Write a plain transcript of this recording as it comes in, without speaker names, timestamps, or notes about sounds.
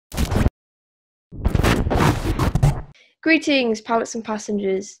Greetings, pilots and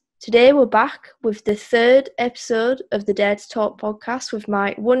passengers. Today we're back with the third episode of the Dare to Talk podcast with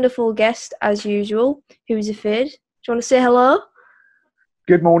my wonderful guest, as usual, who's Afid. Do you want to say hello?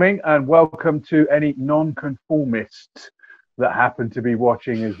 Good morning and welcome to any non-conformists that happen to be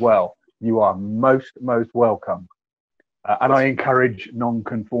watching as well. You are most welcome. And I encourage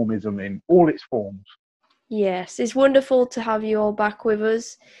non-conformism in all its forms. Yes, it's wonderful to have you all back with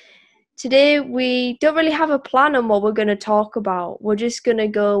us. Today we don't really have a plan on what we're going to talk about. We're just going to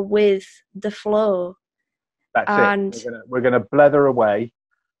go with the flow. That's it. We're going to blether away,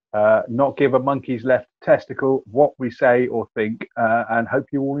 not give a monkey's left testicle what we say or think, and hope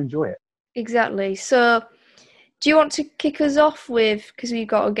you all enjoy it. Exactly. So, do you want to kick us off with, because we've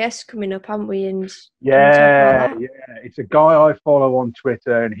got a guest coming up, haven't we? And yeah, it's a guy I follow on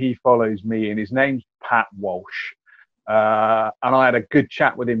Twitter, and he follows me, and his name's Pat Walsh. And I had a good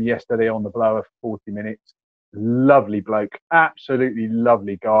chat with him yesterday on the blower for 40 minutes. Lovely bloke, absolutely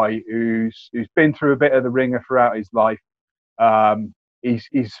lovely guy who's been through a bit of the ringer throughout his life. He's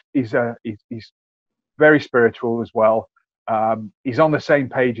very spiritual as well. He's on the same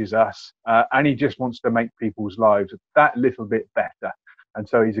page as us, and he just wants to make people's lives that little bit better. And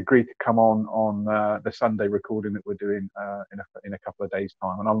so he's agreed to come on the Sunday recording that we're doing in a couple of days'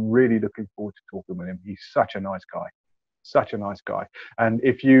 time. And I'm really looking forward to talking with him. He's such a nice guy. Such a nice guy. And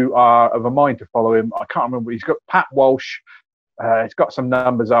if you are of a mind to follow him, I can't remember, he's got Pat Walsh. It's got some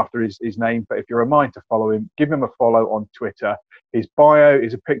numbers after his name, but if you're a mind to follow him, give him a follow on Twitter. His bio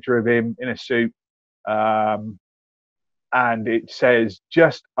is a picture of him in a suit, and it says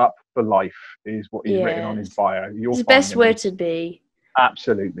 "just up for life" is what he's written on his bio. It's the best way to be.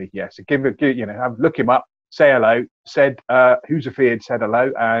 Absolutely, yes. Look him up, say hello. Said who's afeard said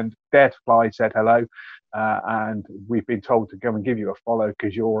hello, and Dare to Fly said hello. And we've been told to go and give you a follow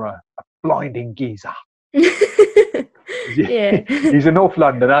because you're a blinding geezer. Yeah. He's a North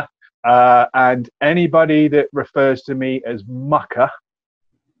Londoner, and anybody that refers to me as mucker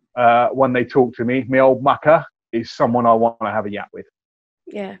when they talk to me, my old mucker, is someone I want to have a yap with.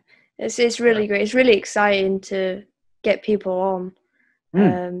 Yeah, it's really great. It's really exciting to get people on.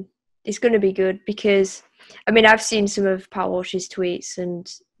 It's going to be good because, I mean, I've seen some of Pat Walsh's tweets and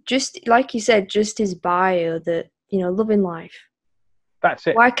just like you said, just his bio that, loving life. That's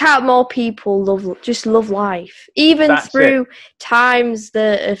it. Why can't more people love life, even through times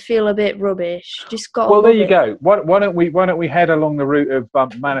that feel a bit rubbish? Just got. Well, there you go. Why don't we head along the route of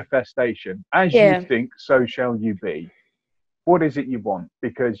manifestation? As you think, so shall you be. What is it you want?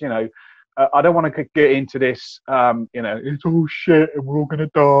 Because I don't want to get into this. It's all shit and we're all going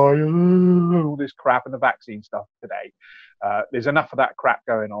to die. All this crap and the vaccine stuff today. There's enough of that crap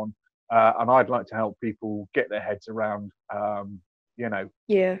going on, and I'd like to help people get their heads around,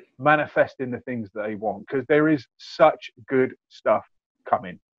 manifesting the things that they want, because there is such good stuff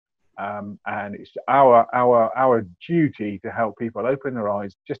coming, and it's our duty to help people open their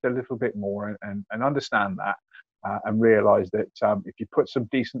eyes just a little bit more and understand that, and realise that if you put some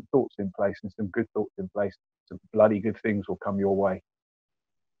decent thoughts in place and some good thoughts in place, some bloody good things will come your way.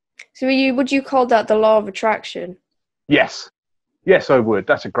 So would you call that the law of attraction? Yes, I would.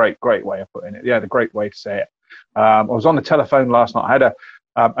 That's a great way of putting it. Yeah, the great way to say it. I was on the telephone last night. I had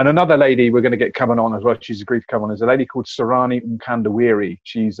and another lady we're going to get coming on as well. She's agreed to come on. Is a lady called Sarani Mkandawiri.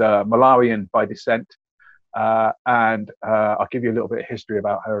 She's Malawian by descent, and I'll give you a little bit of history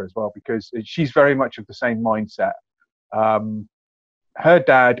about her as well, because she's very much of the same mindset. Her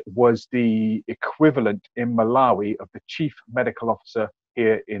dad was the equivalent in Malawi of the chief medical officer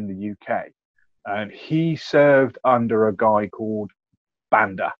here in the UK. And he served under a guy called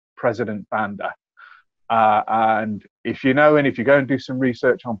Banda, President Banda. And if you know, and if you go and do some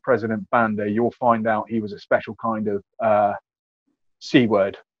research on President Banda, you'll find out he was a special kind of C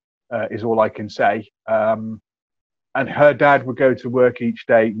word, is all I can say. And her dad would go to work each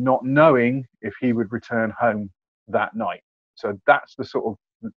day not knowing if he would return home that night. So that's the sort of,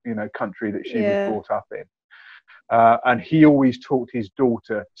 country that she was brought up in. And he always taught his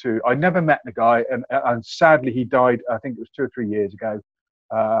daughter to. I never met the guy, and sadly he died. I think it was 2 or 3 years ago.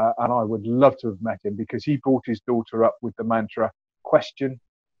 And I would love to have met him, because he brought his daughter up with the mantra, question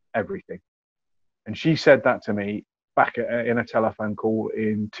everything. And she said that to me back in a telephone call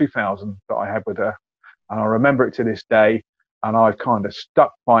in 2000 that I had with her. And I remember it to this day. And I've kind of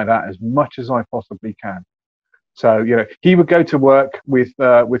stuck by that as much as I possibly can. So, he would go to work with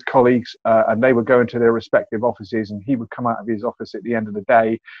colleagues, and they would go into their respective offices, and he would come out of his office at the end of the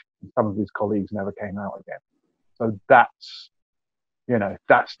day, and some of his colleagues never came out again. So that's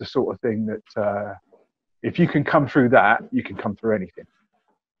the sort of thing that if you can come through that, you can come through anything.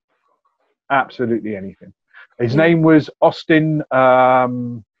 Absolutely anything. His name was Austin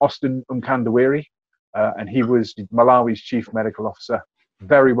Mkandawiri, and he was Malawi's chief medical officer.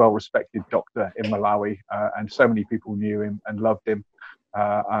 Very well respected doctor in Malawi, and so many people knew him and loved him.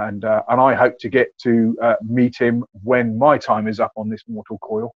 And I hope to get to meet him when my time is up on this mortal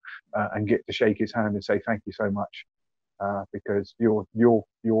coil, and get to shake his hand and say thank you so much, because your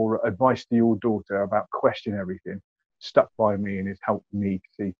advice to your daughter about question everything stuck by me and has helped me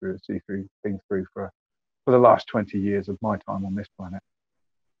to see through things through for the last 20 years of my time on this planet.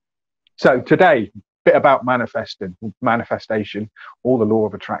 So today, bit about manifestation, or the law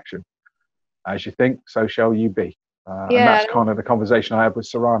of attraction. As you think, so shall you be. And that's kind of the conversation I had with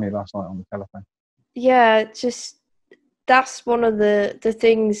Sarani last night on the telephone. Yeah, just that's one of the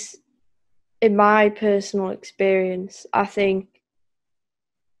things in my personal experience. I think,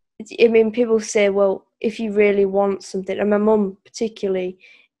 I mean, people say, well, if you really want something, and my mum particularly,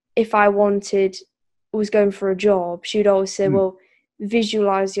 if I was going for a job, she'd always say, well,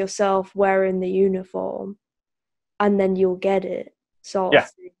 visualize yourself wearing the uniform and then you'll get it, sort of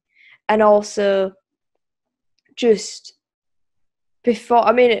thing. And also, just before,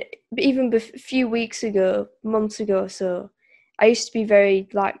 I mean, even a few weeks ago, months ago or so, I used to be very,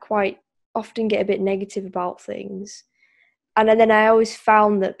 quite often get a bit negative about things. And then I always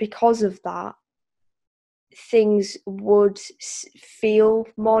found that because of that, things would feel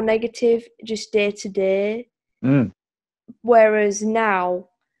more negative just day to day. Whereas now,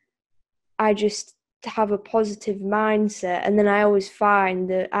 I just have a positive mindset, and then I always find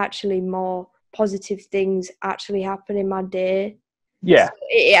that actually more positive things actually happen in my day. Yeah. So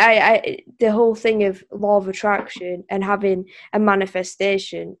the whole thing of law of attraction and having a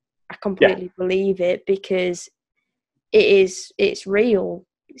manifestation, I completely believe it, because it's real.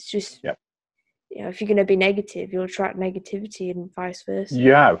 It's just, if you're going to be negative, you'll attract negativity and vice versa.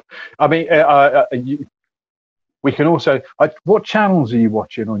 Yeah. I mean, we can also, what channels are you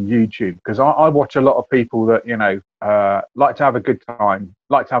watching on YouTube? Because I watch a lot of people that, like to have a good time,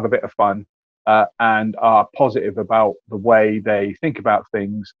 like to have a bit of fun, and are positive about the way they think about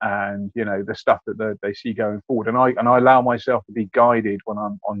things and, the stuff that they see going forward. And I allow myself to be guided when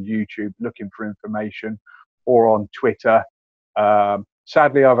I'm on YouTube looking for information, or on Twitter.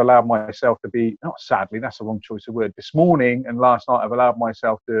 Sadly, I've allowed myself to be, not sadly, that's the wrong choice of word. This morning and last night, I've allowed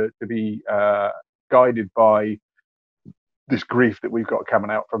myself to be guided by this grief that we've got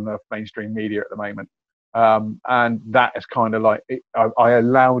coming out from the mainstream media at the moment. And that is kind of like, I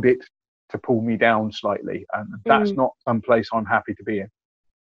allowed it to pull me down slightly. And that's not some place I'm happy to be in.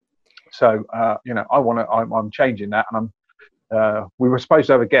 So, I'm changing that. And we were supposed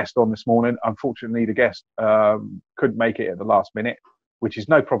to have a guest on this morning. Unfortunately, the guest couldn't make it at the last minute, which is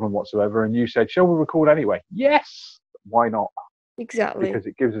no problem whatsoever. And you said, shall we record anyway? Yes. Why not? Exactly. Because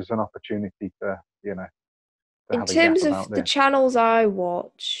it gives us an opportunity to, in terms of the channels I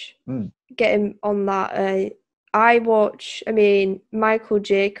watch, getting on that, I watch, Michael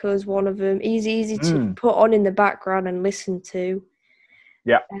Jacob's one of them. He's easy to put on in the background and listen to.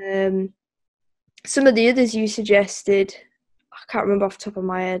 Yeah. Some of the others you suggested, I can't remember off the top of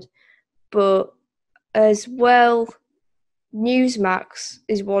my head, but as well, Newsmax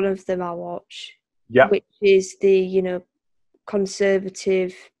is one of them I watch. Yeah. Which is the,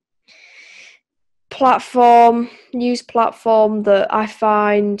 conservative news platform that I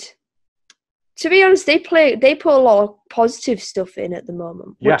find, to be honest, they put a lot of positive stuff in at the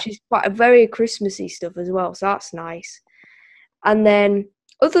moment, which is quite a very Christmassy stuff as well, so that's nice. And then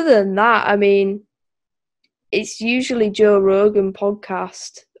other than that, it's usually Joe Rogan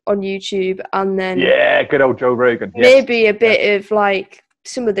podcast on YouTube, and then good old Joe Rogan. Maybe a bit of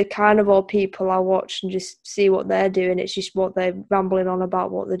some of the carnivore people I watch and just see what they're doing. It's just what they're rambling on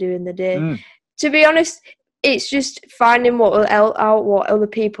about, what they do in the day. To be honest, it's just finding what other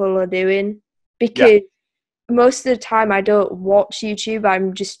people are doing, because most of the time I don't watch YouTube.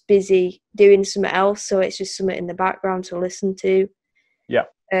 I'm just busy doing something else, so it's just something in the background to listen to. Yeah.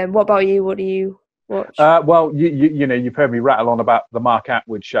 What about you? What do you watch? Well, you've heard me rattle on about the Mark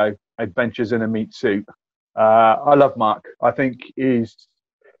Atwood show, Adventures in a Meat Suit. I love Mark. I think he's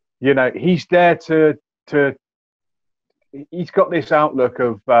there to he's got this outlook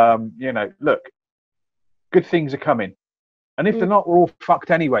of, look, good things are coming. And if they're not, we're all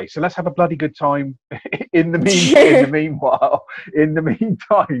fucked anyway. So let's have a bloody good time in the meantime.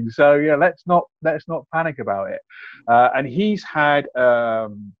 So let's not panic about it. And he's had a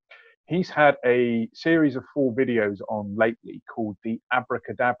series of 4 videos on lately called the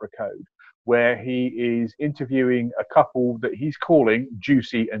Abracadabra Code, where he is interviewing a couple that he's calling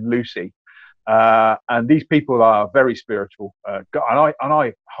Juicy and Lucy. And these people are very spiritual, and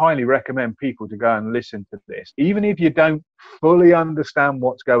I highly recommend people to go and listen to this, even if you don't fully understand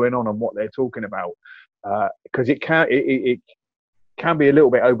what's going on and what they're talking about, because it can be a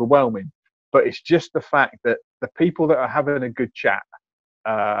little bit overwhelming. But it's just the fact that the people that are having a good chat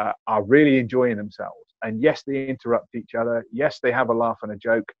are really enjoying themselves. And yes, they interrupt each other. Yes, they have a laugh and a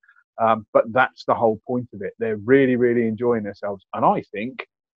joke. But that's the whole point of it. They're really, really enjoying themselves. And I think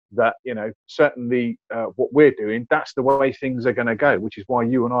that, certainly what we're doing, that's the way things are going to go, which is why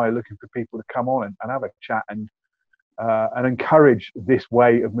you and I are looking for people to come on and have a chat and encourage this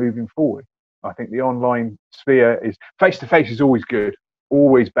way of moving forward. I think the online sphere is face-to-face is always good,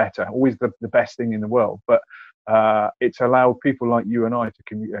 always better, always the best thing in the world. But it's allowed people like you and I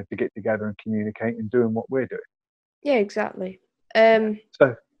to get together and communicate and doing what we're doing. Yeah, exactly.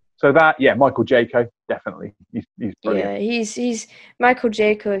 So that, yeah, Michael Jaco, definitely, he's brilliant. Yeah, he's Michael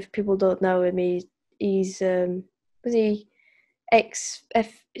Jaco. If people don't know him, he's was he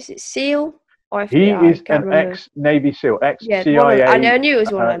is it SEAL or He FBI? is an ex-Navy SEAL, ex-CIA. I knew it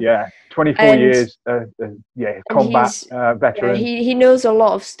was one of them. Yeah, 24 years. Combat veteran. He knows a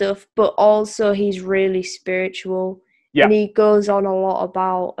lot of stuff, but also he's really spiritual. Yeah. And he goes on a lot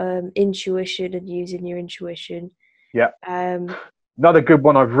about intuition and using your intuition. Yeah. Another good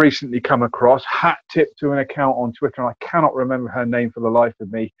one I've recently come across. Hat tip to an account on Twitter, and I cannot remember her name for the life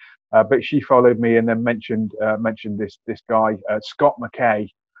of me, but she followed me and then mentioned this guy, Scott McKay,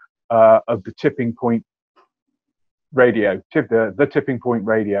 of the Tipping Point Radio, the Tipping Point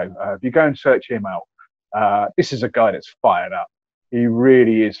Radio. If you go and search him out, this is a guy that's fired up. He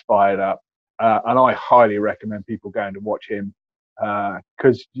really is fired up, and I highly recommend people going to watch him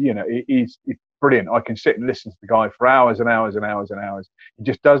because he's brilliant. I can sit and listen to the guy for hours and hours and hours and hours. He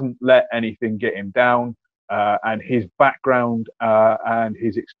just doesn't let anything get him down, and his background and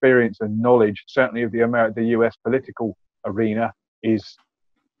his experience and knowledge, certainly of the US political arena, is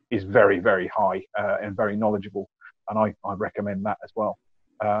very, very high and very knowledgeable, and I recommend that as well.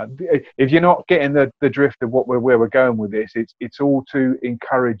 If you're not getting the drift of where we're going with this, it's all to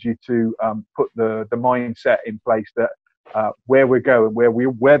encourage you to put the mindset in place that where we're going,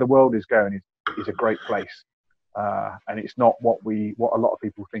 where the world is going is a great place, and it's not what a lot of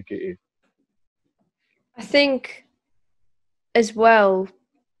people think it is. I think as well,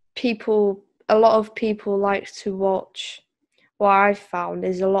 a lot of people like to watch. What I've found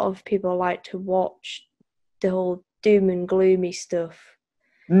is a lot of people like to watch the whole doom and gloomy stuff,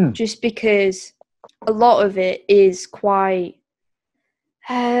 just because a lot of it is quite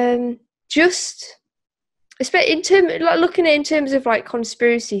just. Looking at it in terms of like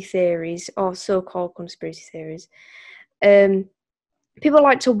conspiracy theories or so-called conspiracy theories, people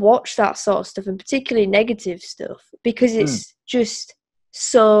like to watch that sort of stuff, and particularly negative stuff, because it's just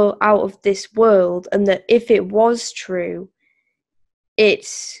so out of this world, and that if it was true,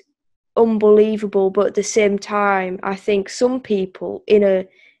 it's unbelievable. But at the same time, I think some people, I'm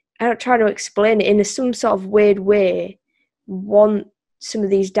not trying to explain it, in some sort of weird way, want some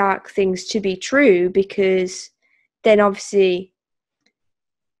of these dark things to be true, because then obviously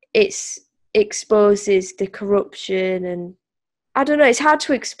it exposes the corruption, and I don't know, it's hard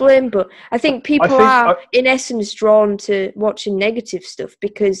to explain, but I think people are in essence drawn to watching negative stuff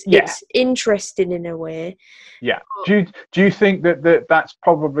because it's interesting in a way. Yeah. Do you think that's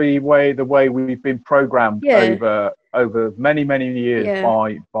probably the way we've been programmed over many, many years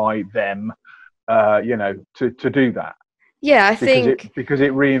by them, to do that? Yeah, I think because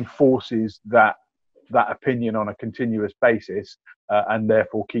it reinforces that opinion on a continuous basis, and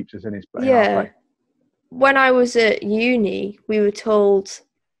therefore keeps us in its place. Yeah. When I was at uni, we were told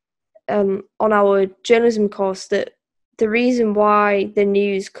on our journalism course that the reason why the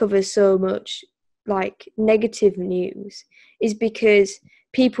news covers so much like negative news is because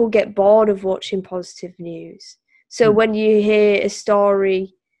people get bored of watching positive news. So when you hear a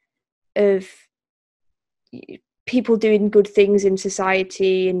story of people doing good things in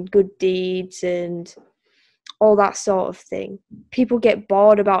society and good deeds and all that sort of thing, people get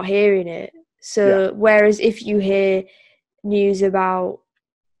bored about hearing it. So whereas if you hear news about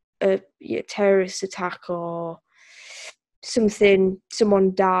a terrorist attack or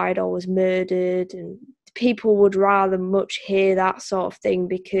someone died or was murdered, and people would rather much hear that sort of thing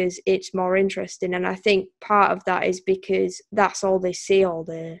because it's more interesting. And I think part of that is because that's all they see all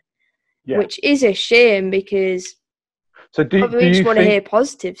day, which is a shame, because so do we just you want to hear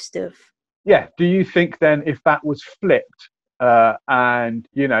positive stuff. Yeah. Do you think then, if that was flipped, and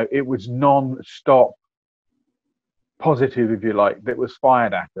it was non-stop positive, if you like, that was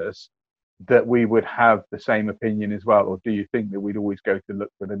fired at us, that we would have the same opinion as well? Or do you think that we'd always go to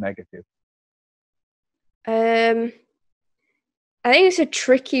look for the negative? I think it's a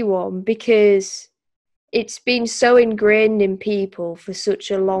tricky one because it's been so ingrained in people for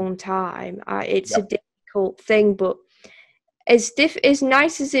such a long time. It's a Yep. difficult thing, but as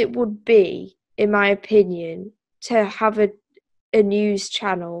nice as it would be, in my opinion, to have a news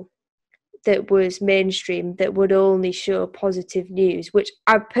channel that was mainstream that would only show positive news, which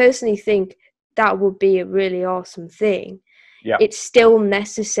I personally think that would be a really awesome thing. Yep. It's still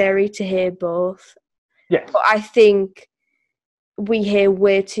necessary to hear both. Yes. But I think we hear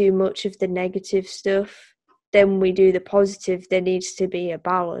way too much of the negative stuff than we do the positive. There needs to be a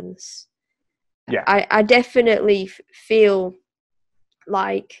balance. Yeah. I definitely feel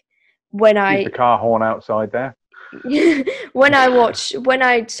like when Use the car horn outside there. when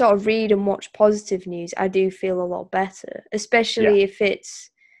I sort of read and watch positive news, I do feel a lot better, especially if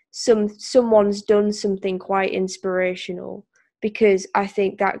it's someone's done something quite inspirational, because I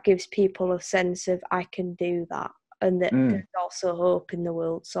think that gives people a sense of I can do that, and that there's also hope in the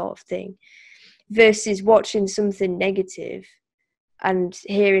world, sort of thing, versus watching something negative and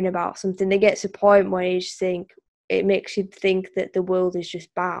hearing about something. There gets a point where you just think, it makes you think that the world is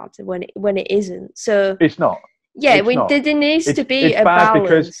just bad when it isn't. So It's not. yeah, It's not. there needs to be It's a bad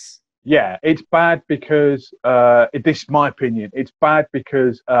because, balance. yeah, it's bad because this is my opinion. It's bad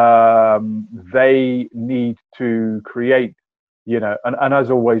because they need to create, and as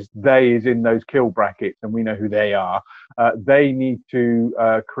always, they is in those kill brackets, and we know who they are. They need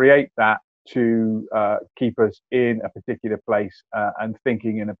to create that to keep us in a particular place and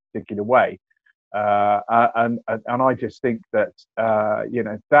thinking in a particular way. And I just think that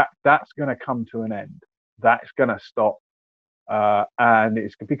that's going to come to an end. That's going to stop, and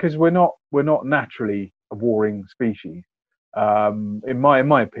it's because we're not naturally a warring species. In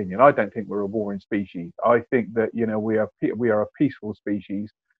my opinion, I don't think we're a warring species. I think that we are a peaceful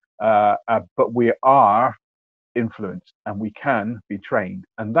species, but we are influenced and we can be trained,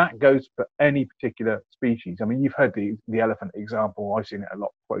 and that goes for any particular species. I mean, you've heard the elephant example. I've seen it a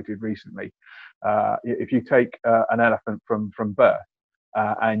lot quoted recently. If you take an elephant from birth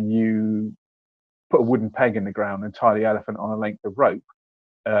and you put a wooden peg in the ground and tie the elephant on a length of rope,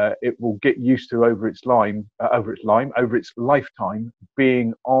 it will get used to over its lifetime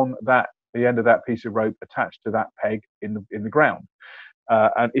being on the end of that piece of rope attached to that peg in the ground.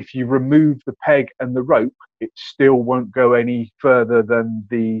 And if you remove the peg and the rope, it still won't go any further than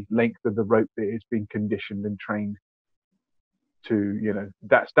the length of the rope that it's been conditioned and trained to.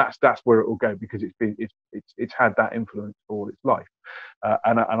 That's where it will go, because it's had that influence for all its life.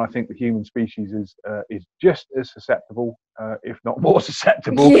 And I think the human species is just as susceptible, if not more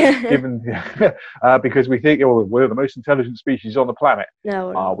susceptible, given because we think, oh, we're the most intelligent species on the planet.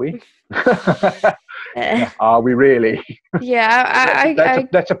 No, are we? Are we really? Yeah,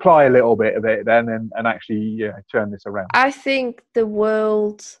 let's apply a little bit of it then, and actually turn this around. I think the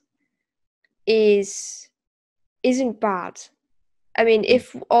world isn't bad. I mean,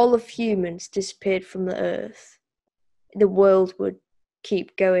 if all of humans disappeared from the earth, the world would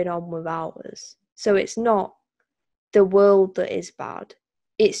keep going on without us. So it's not the world that is bad.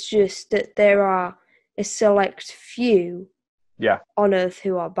 It's just that there are a select few on earth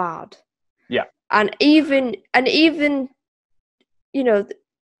who are bad. Yeah. And even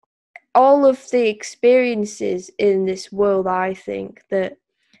all of the experiences in this world, I think that,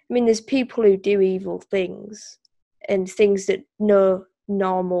 I mean, there's people who do evil things and things that no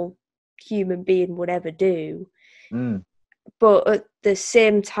normal human being would ever do. But at the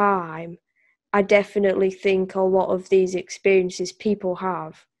same time, I definitely think a lot of these experiences people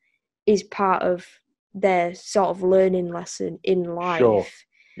have is part of their sort of learning lesson in life. Sure.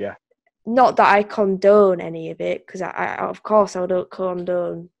 Yeah. Not that I condone any of it, because I of course I don't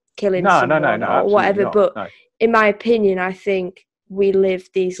condone killing someone or whatever. Not. But no. In my opinion, I think we live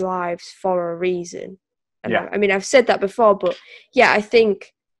these lives for a reason. And I mean, I've said that before, but yeah, I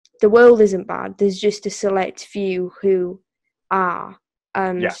think the world isn't bad. There's just a select few who are,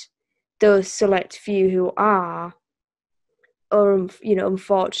 and those select few who are,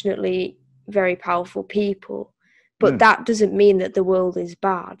 unfortunately, very powerful people. But that doesn't mean that the world is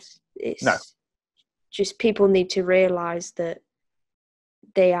bad. It's just people need to realize that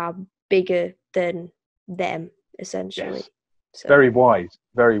they are bigger than them, essentially. Yes. So. Very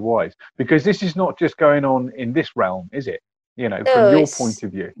wise. Because this is not just going on in this realm, is it? From your point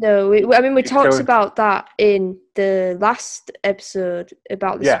of view. No, we talked about that in the last episode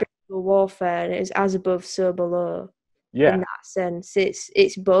about the spiritual warfare, and it's as above, so below. Yeah. In that sense,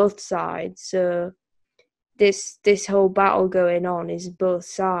 it's both sides. So this whole battle going on is both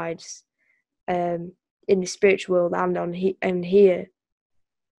sides, in the spiritual world and here,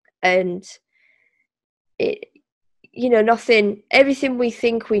 and it, nothing, everything we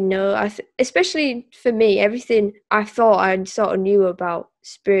think we know, especially for me, everything I thought I sort of knew about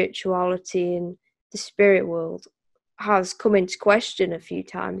spirituality and the spirit world has come into question a few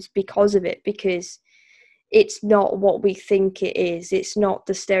times because of it, because it's not what we think it is. It's not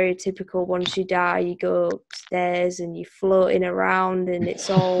the stereotypical once you die you go upstairs and you're floating around and it's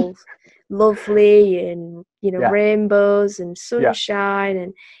all lovely and rainbows and sunshine,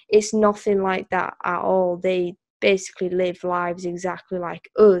 and it's nothing like that at all. They basically live lives exactly like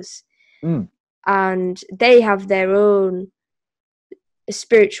us, and they have their own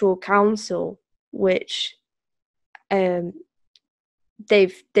spiritual council, which they've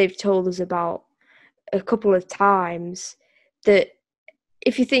told us about a couple of times, that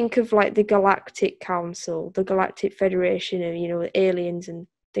if you think of like the Galactic Council, the Galactic Federation of aliens and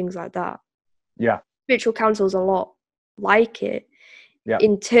things like that, spiritual council is a lot like it,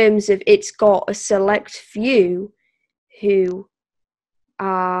 in terms of it's got a select few who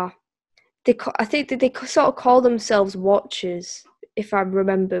are, I think that they sort of call themselves watchers, if I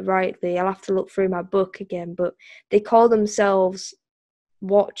remember rightly. I'll have to look through my book again, but they call themselves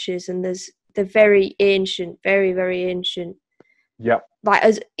watchers, and they're very ancient, very, very ancient. Like,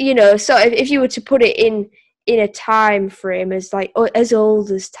 as sort of, if you were to put it in a time frame, as like as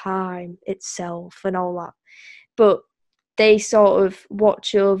old as time itself and all that. But they sort of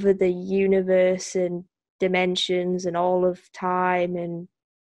watch over the universe and dimensions and all of time and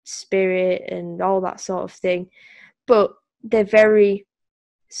spirit and all that sort of thing. But they're very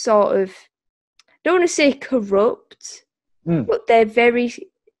sort of, I don't want to say corrupt, but they're very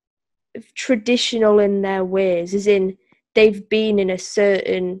traditional in their ways, as in they've been in a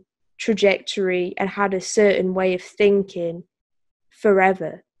certain trajectory and had a certain way of thinking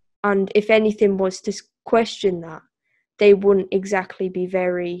forever. And if anything was to question that, they wouldn't exactly be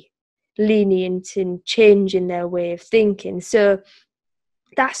very lenient in changing their way of thinking. So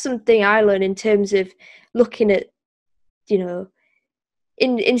that's something I learned in terms of looking at,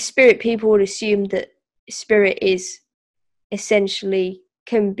 in spirit, people would assume that spirit is essentially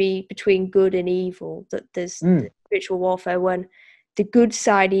can be between good and evil, that there's the spiritual warfare, when the good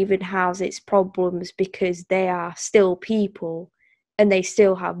side even has its problems because they are still people and they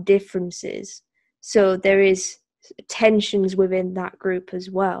still have differences. So there is tensions within that group as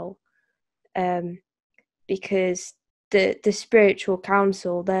well, because the spiritual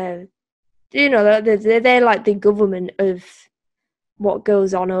council, they're like the government of what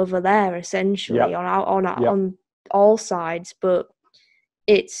goes on over there, essentially, on all sides. But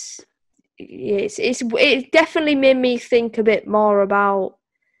it definitely made me think a bit more about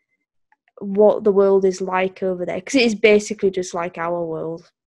what the world is like over there, because it is basically just like our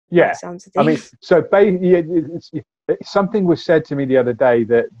world. Sounds of things. So something was said to me the other day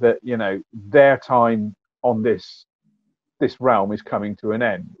that their time on this realm is coming to an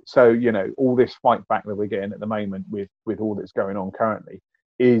end. So all this fight back that we're getting at the moment with all that's going on currently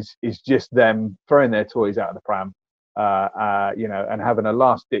is just them throwing their toys out of the pram, and having a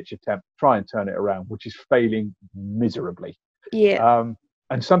last ditch attempt to try and turn it around, which is failing miserably.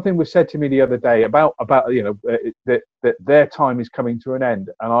 And something was said to me the other day about that their time is coming to an end,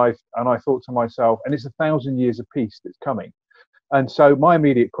 and I thought to myself, and it's 1,000 years of peace that's coming. And so my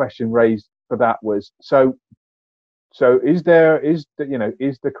immediate question raised for that was, so is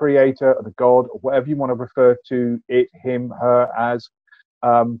the creator or the God or whatever you want to refer to it, him, her as,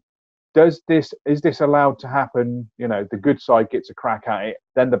 is this allowed to happen? The good side gets a crack at it,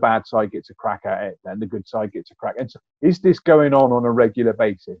 then the bad side gets a crack at it, then the good side gets a crack. And so, is this going on a regular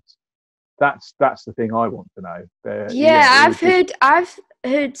basis? That's the thing I want to know. I've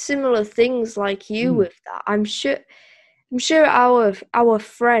heard similar things like you with that. I'm sure our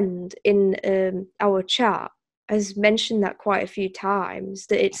friend in our chat has mentioned that quite a few times,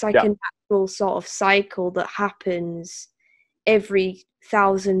 that it's like a natural sort of cycle that happens every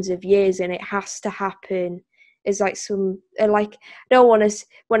thousands of years, and it has to happen as like some like, I don't want to,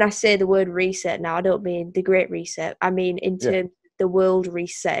 when I say the word reset now, I don't mean the Great Reset. I mean in terms of the world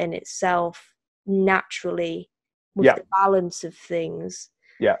resetting itself naturally with the balance of things.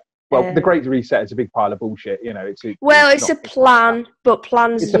 Well, the Great Reset is a big pile of bullshit. It's a plan, but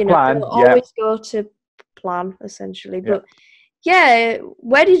plans, it's a plan. Always go to plan, essentially. But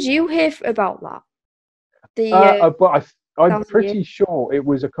where did you hear about that? I'm pretty sure it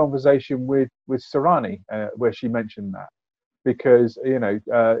was a conversation with Sarani, where she mentioned that, because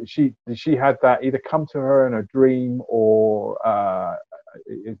she had that either come to her in a dream or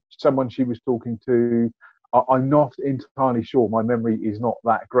someone she was talking to. I'm not entirely sure. My memory is not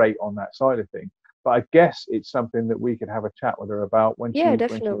that great on that side of things, but I guess it's something that we could have a chat with her about when she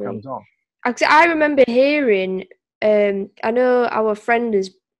comes on. I remember hearing. I know our friend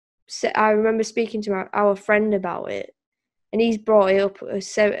has. I remember speaking to our friend about it, and he's brought it up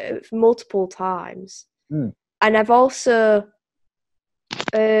multiple times. Mm. And I've also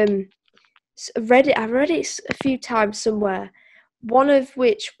read it. I read it a few times somewhere. One of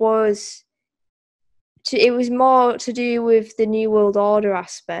which was it was more to do with the New World Order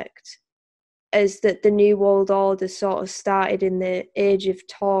aspect, as that the New World Order sort of started in the age of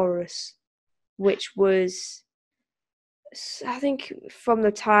Taurus, which was, I think, from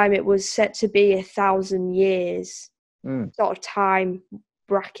the time it was set to be 1,000 years, sort of time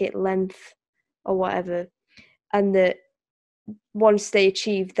bracket length or whatever, and that once they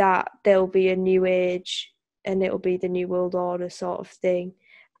achieve that, there'll be a new age and it'll be the New World Order sort of thing.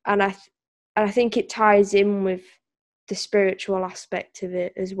 And I think it ties in with the spiritual aspect of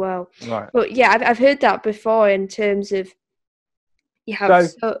it as well. Right. But yeah, I've heard that before in terms of you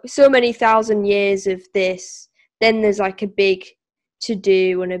have so many thousand years of this, then there's like a big to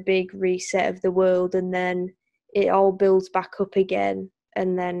do and a big reset of the world, and then it all builds back up again,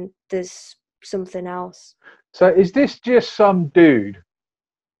 and then there's something else. So is this just some dude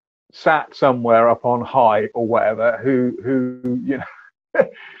sat somewhere up on high or whatever who you know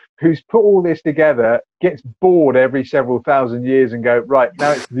who's put all this together, gets bored every several thousand years and go, right,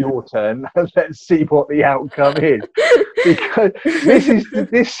 now it's your turn, let's see what the outcome is? Because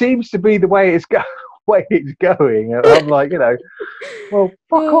this seems to be the way it's going, and I'm like, well,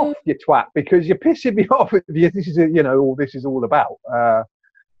 fuck off, you twat, because you're pissing me off. This is all this is all about.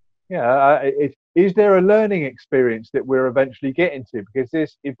 Is there a learning experience that we're eventually getting to?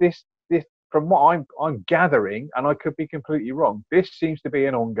 Because if this from what I'm gathering, and I could be completely wrong, this seems to be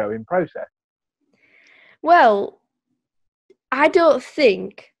an ongoing process. Well, I don't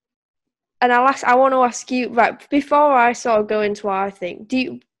think, and I want to ask you, right, before I sort of go into what I think,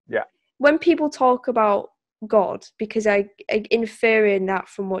 when people talk about God, because I inferring that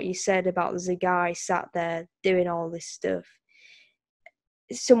from what you said about there's a guy sat there doing all this stuff,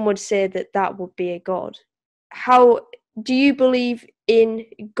 some would say that would be a God. How do you believe in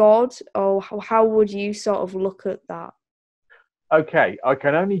God, or how would you sort of look at that? Okay, I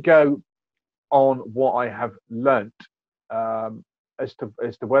can only go on what I have learnt. As to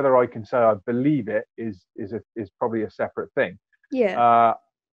whether I can say I believe it is probably a separate thing. Yeah.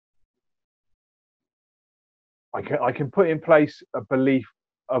 I can put in place a belief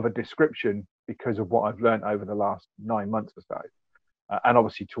of a description because of what I've learned over the last 9 months or so, and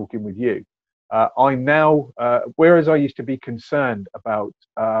obviously talking with you. I now, whereas I used to be concerned about,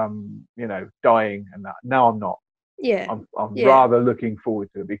 dying and that, now I'm not. Yeah. I'm rather looking forward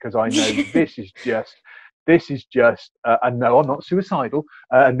to it, because I know this is just, and no, I'm not suicidal,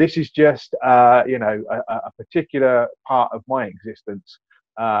 and this is just, a particular part of my existence.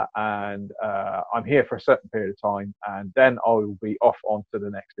 And I'm here for a certain period of time, and then I will be off onto the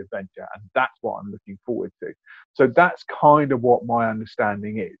next adventure, and that's what I'm looking forward to. So that's kind of what my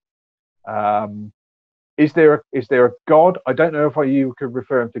understanding is. Is there a God? I don't know if you could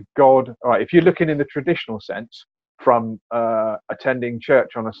refer him to God. All right, if you're looking in the traditional sense, from attending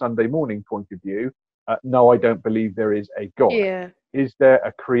church on a Sunday morning point of view, no, I don't believe there is a God. Yeah. Is there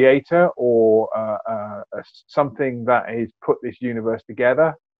a creator or something that has put this universe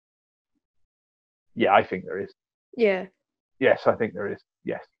together? Yeah, I think there is. Yeah. Yes, I think there is.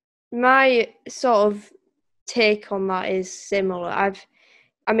 Yes. My sort of take on that is similar.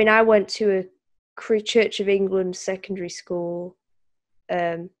 I went to a Church of England secondary school,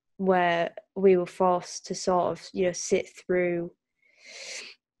 where we were forced to sort of, sit through.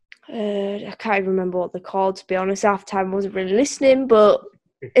 I can't even remember what they're called, to be honest. Half the time I wasn't really listening, but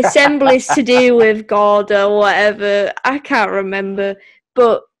assemblies to do with God or whatever. I can't remember.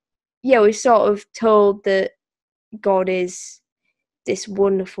 But yeah, we sort of told that God is this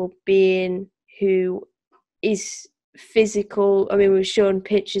wonderful being who is physical. I mean, we were shown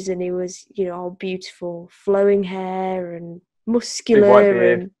pictures and he was, all beautiful, flowing hair and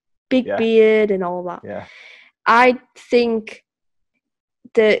muscular and big beard and all that. Yeah. I think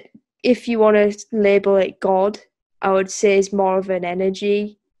that if you want to label it God, I would say it's more of an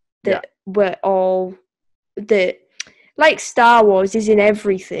energy that we're all, that, like Star Wars is in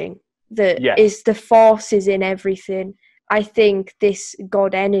everything, that is the Force is in everything. I think this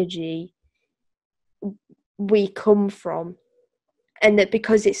God energy we come from, and that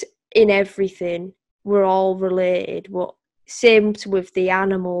because it's in everything, we're all related. Same with the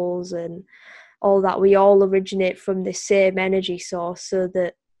animals and all that, we all originate from the same energy source, so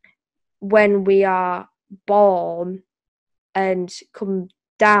that when we are born and come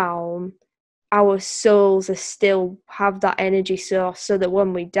down, our souls are still have that energy source, so that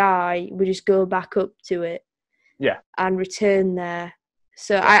when we die, we just go back up to it. Yeah. And return there.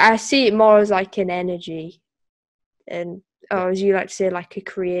 So I see it more as like an energy, and as you like to say, like a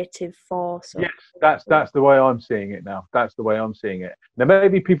creative force. Yes, that's the way I'm seeing it now. That's the way I'm seeing it. Now,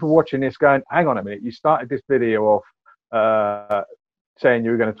 maybe people watching this going, hang on a minute, you started this video off saying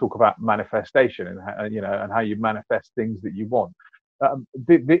you were going to talk about manifestation and and how you manifest things that you want. And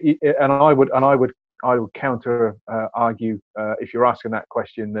I would counter argue if you're asking that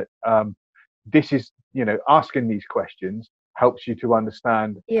question that this is asking these questions helps you to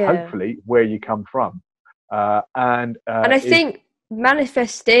understand hopefully where you come from, and I think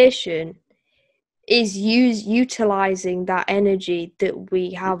manifestation is utilizing that energy that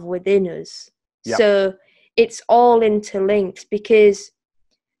we have within us. Yep. So it's all interlinked, because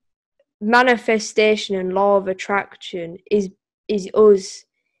manifestation and law of attraction is us,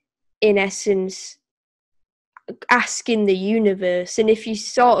 in essence, asking the universe. And if you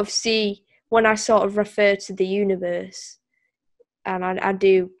sort of see, when I sort of refer to the universe, and I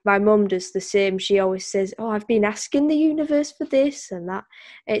do, my mum does the same, she always says, oh, I've been asking the universe for this and that.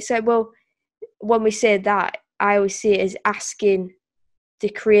 It's like, well, when we say that, I always see it as asking the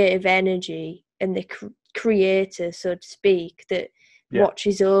creative energy and the creator, so to speak, that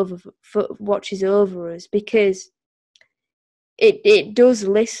watches over us, because it does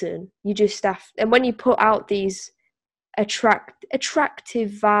listen. You just have, and when you put out these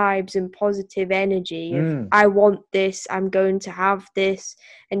attractive vibes and positive energy of I want this, I'm going to have this,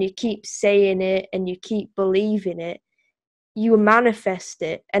 and you keep saying it and you keep believing it, you manifest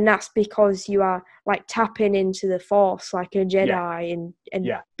it. And that's because you are like tapping into the force like a Jedi, and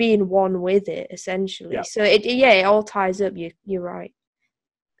being one with it, essentially. So it all ties up. You're right.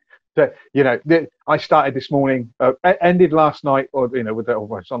 So I started this morning, ended last night, or I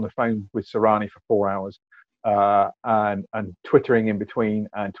was on the phone with Sarani for 4 hours, and twittering in between,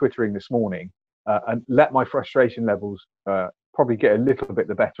 and twittering this morning, and let my frustration levels probably get a little bit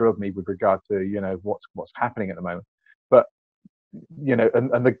the better of me with regard to what's happening at the moment. But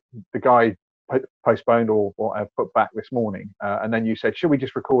and the guy postponed or put back this morning, and then you said, should we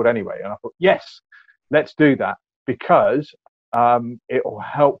just record anyway? And I thought, yes, let's do that, because it will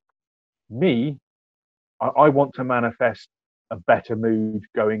help me. I want to manifest a better mood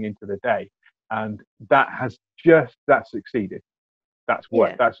going into the day, and that's succeeded. That's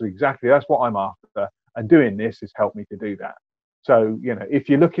what that's what I'm after, and doing this has helped me to do that. So if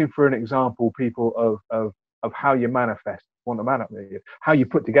you're looking for an example, people, of how you how you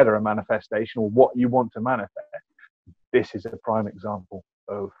put together a manifestation, or what you want to manifest, this is a prime example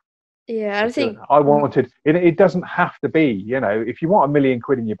of. I think I wanted it. It doesn't have to be, if you want £1 million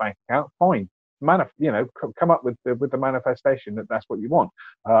in your bank account, fine. Come up with the manifestation that's what you want.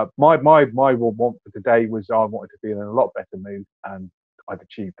 My want for today was I wanted to be in a lot better mood, and I've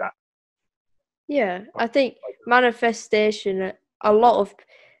achieved that. I think manifestation, a lot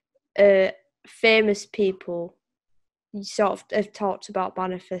of famous people sort of have talked about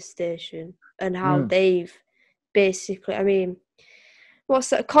manifestation and how they've basically, I mean, what's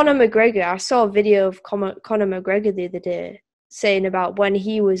that? Conor McGregor. I saw a video of Conor McGregor the other day saying about when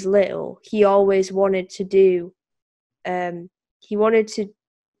he was little, he always wanted to do,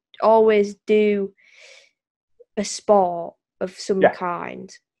 always do a sport of some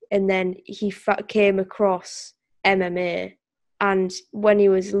kind, and then he came across MMA, and when he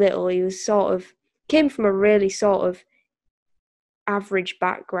was little, he was came from a really sort of average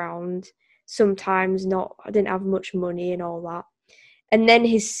background. Sometimes not, I didn't have much money and all that. And then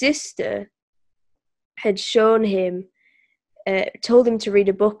his sister had shown him, told him to read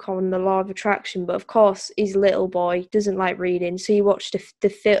a book on the law of attraction, but of course his little boy doesn't like reading, so he watched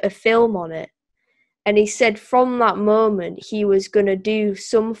a film on it. And he said from that moment he was going to do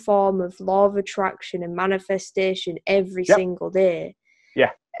some form of law of attraction and manifestation every single day.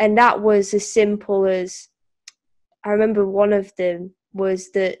 And that was as simple as, I remember one of them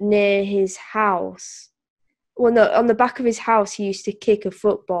was that near his house, well, no, on the back of his house, he used to kick a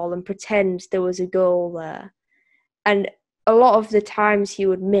football and pretend there was a goal there. And a lot of the times he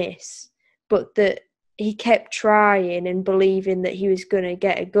would miss, but that he kept trying and believing that he was going to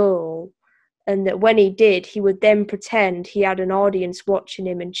get a goal. And that when he did, he would then pretend he had an audience watching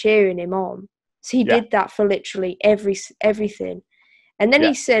him and cheering him on. So he did that for literally everything. And then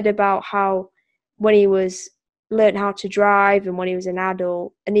he said about how when he learned how to drive and when he was an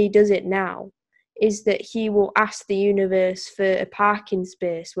adult, and he does it now, is that he will ask the universe for a parking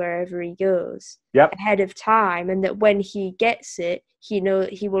space wherever he goes ahead of time, and that when he gets it, he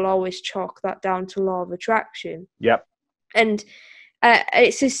will always chalk that down to law of attraction. And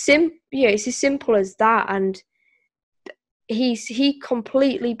It's as simple as that. And he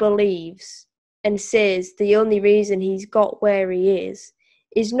completely believes and says the only reason he's got where he is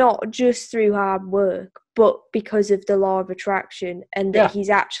not just through hard work, but because of the law of attraction, and that he's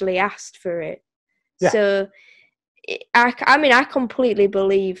actually asked for it. Yeah. So I mean, I completely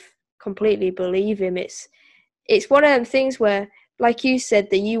believe him. It's one of them things where, like you said,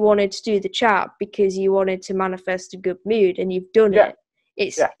 that you wanted to do the chat because you wanted to manifest a good mood, and you've done it.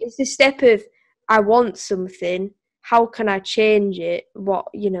 It's the step of, I want something. How can I change it?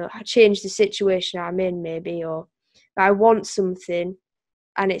 Change the situation I'm in, maybe, or I want something,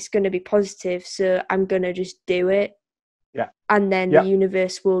 and it's going to be positive, so I'm going to just do it. Yeah. And then the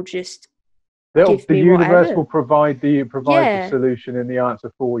universe will just the universe whatever. will provide the solution and the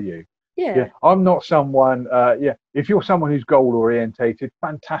answer for you. Yeah. I'm not someone, if you're someone who's goal orientated,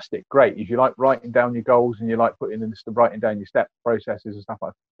 fantastic, great. If you like writing down your goals and you like writing down your step processes and stuff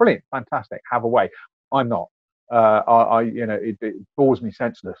like that, brilliant, fantastic, have a way. I'm not. It bores me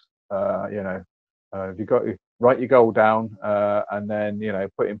senseless. If you got to write your goal down and then,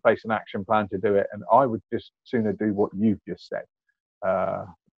 put in place an action plan to do it. And I would just sooner do what you've just said.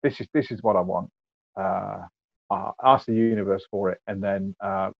 This is what I want. Ask the universe for it, and then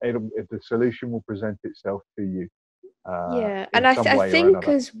the solution will present itself to you. And I think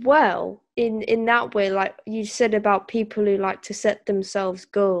as well, in that way, like you said about people who like to set themselves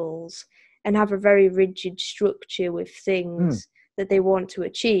goals and have a very rigid structure with things that they want to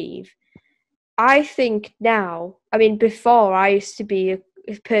achieve. I think now, I mean, before I used to be a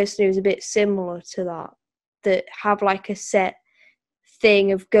person who was a bit similar to that have like a set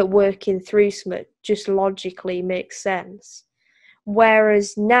thing of working through something just logically makes sense.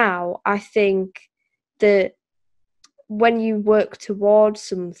 Whereas now, I think that when you work towards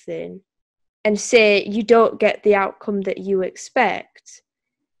something and say you don't get the outcome that you expect,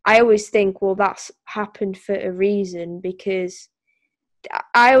 I always think, well, that's happened for a reason, because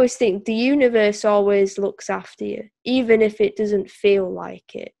I always think the universe always looks after you, even if it doesn't feel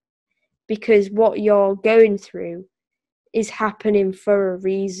like it, because what you're going through is happening for a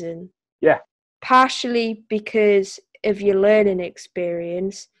reason. Yeah. Partially because of your learning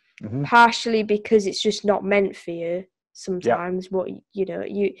experience, partially because it's just not meant for you sometimes. For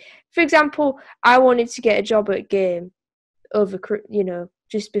example, I wanted to get a job at Game over,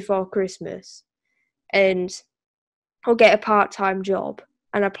 just before Christmas, and I'll get a part-time job,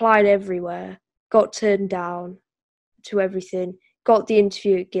 and applied everywhere, got turned down to everything, got the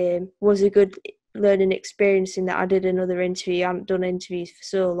interview at Game, was a good learning experience in that I did another interview. I hadn't done interviews for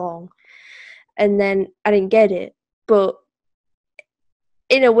so long, and then I didn't get it, but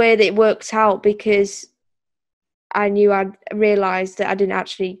in a way that it worked out, because I knew I'd realised that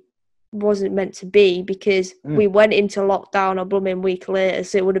I wasn't meant to be, because we went into lockdown a blooming week later,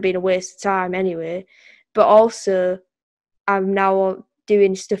 so it would have been a waste of time anyway. But also, I'm now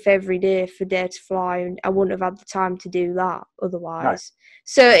doing stuff every day for Dare to Fly, and I wouldn't have had the time to do that otherwise. No.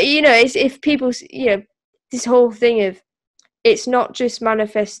 So, it's, if people, this whole thing of, it's not just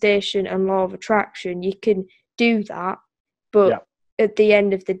manifestation and law of attraction. You can do that, but at the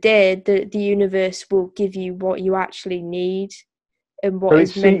end of the day, the universe will give you what you actually need and what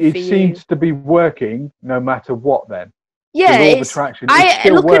is meant for you. It seems to be working no matter what then. Yeah, the law of attraction is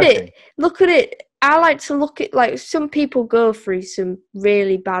still working. Look at it. I like to look at, like, some people go through some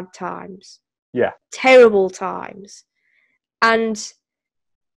really bad times. Yeah. Terrible times. And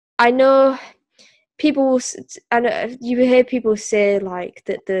I know you hear people say, like,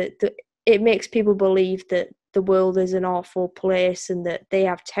 that it makes people believe that the world is an awful place and that they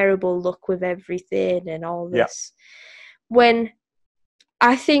have terrible luck with everything and all this. When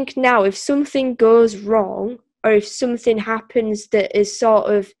I think now, if something goes wrong, or if something happens that is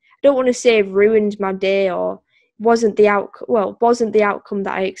sort of, I don't want to say ruined my day or wasn't the outcome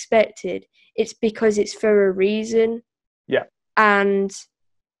that I expected, it's because it's for a reason. Yeah. And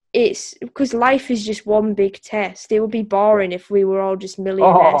it's because life is just one big test. It would be boring if we were all just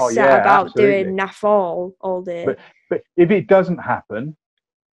millionaires sat about doing naff all day. But if it doesn't happen,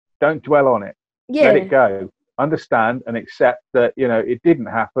 don't dwell on it. Yeah. Let it go. Understand and accept that, it didn't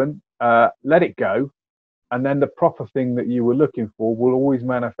happen. Let it go. And then the proper thing that you were looking for will always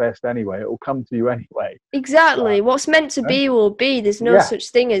manifest anyway. It will come to you anyway. Exactly. What's meant to be will be. There's no such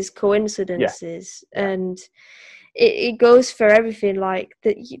thing as coincidences. Yeah. And it goes for everything, like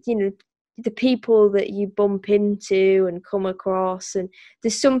that, the people that you bump into and come across. And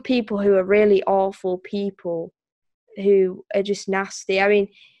there's some people who are really awful people who are just nasty. I mean,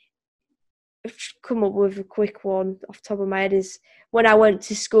 I've come up with a quick one off the top of my head is when I went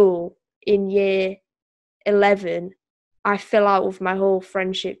to school in year 11, I fell out with my whole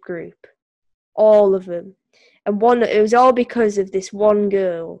friendship group, all of them. And it was all because of this one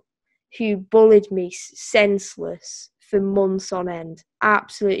girl who bullied me senseless for months on end.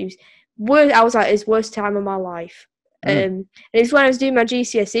 Absolutely. I was like, it's the worst time of my life. And it's when I was doing my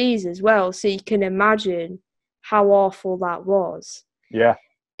GCSEs as well, so you can imagine how awful that was. Yeah.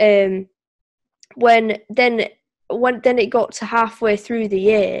 When it got to halfway through the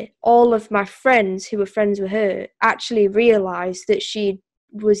year, all of my friends who were friends with her actually realised that she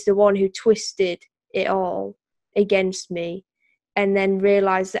was the one who twisted it all against me, and then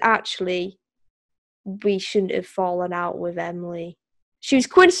realised that actually we shouldn't have fallen out with Emily. She was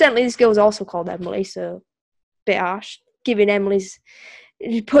coincidentally, this girl was also called Emily, so a bit harsh, putting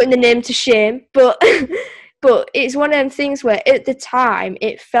the name to shame, but but it's one of them things where at the time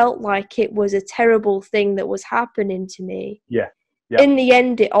it felt like it was a terrible thing that was happening to me. Yeah. In the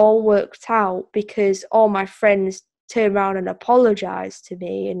end, it all worked out because all my friends turned around and apologised to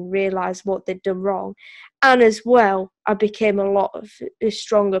me and realised what they'd done wrong. And as well, I became a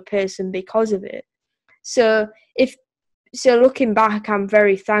stronger person because of it. So looking back, I'm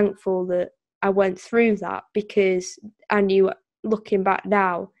very thankful that I went through that, because I knew, looking back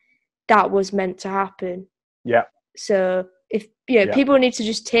now, that was meant to happen. Yeah. So if people need to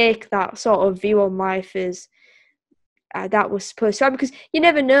just take that sort of view on life as that was supposed to happen, because you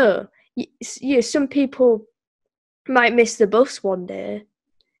never know. Some people might miss the bus one day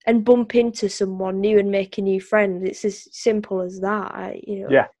and bump into someone new and make a new friend. It's as simple as that.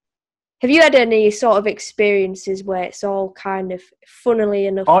 Yeah. Have you had any sort of experiences where it's all kind of, funnily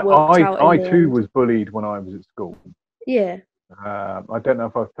enough, worked out? I too was bullied when I was at school. Yeah. I don't know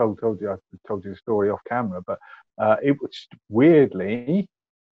if I've told you the story off camera, but it was weirdly,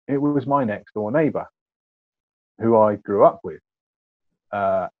 it was my next door neighbour who I grew up with.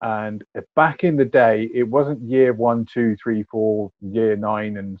 And back in the day, it wasn't year 1, 2, 3, 4, year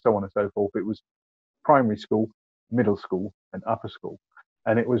 9, and so on and so forth. It was primary school, middle school, and upper school.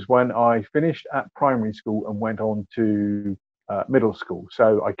 And it was when I finished at primary school and went on to middle school.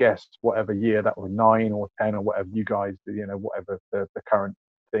 So I guess whatever year that was, 9 or 10 or whatever you guys, whatever the current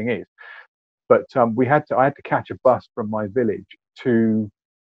thing is. But I had to catch a bus from my village to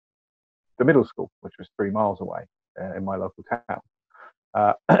the middle school, which was 3 miles away in my local town.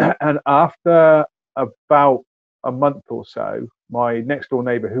 And after about a month or so, my next door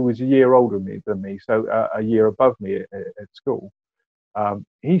neighbour, who was a year older than me, so a year above me at school,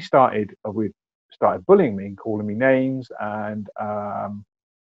 he started bullying me and calling me names, and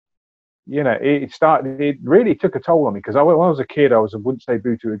it really took a toll on me, because when I was a kid, I wouldn't say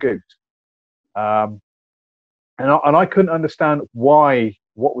boo to a goose, and I couldn't understand what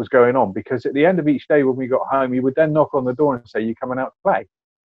was going on, because at the end of each day when we got home, he would then knock on the door and say, "You coming out to play?"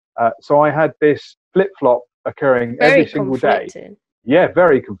 So I had this flip-flop occurring every single day. Yeah,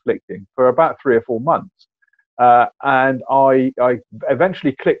 very conflicting for about 3 or 4 months. And I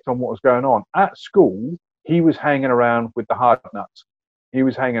eventually clicked on what was going on. At school, he was hanging around with the hard nuts. He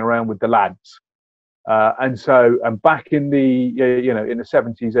was hanging around with the lads. And back in the in the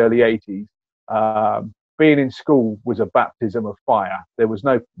 70s, early 80s, being in school was a baptism of fire. There was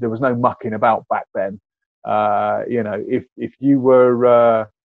no mucking about back then.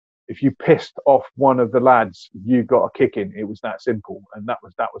 If you pissed off one of the lads, you got a kicking. It was that simple, and that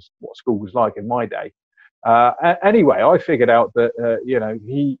was what school was like in my day. Anyway, I figured out that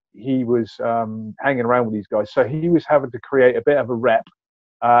he was hanging around with these guys, so he was having to create a bit of a rep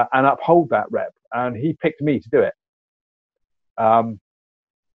and uphold that rep, and he picked me to do it. And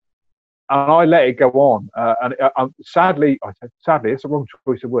I let it go on, sadly, it's a wrong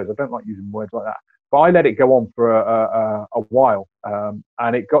choice of words. I don't like using words like that, but I let it go on for a while,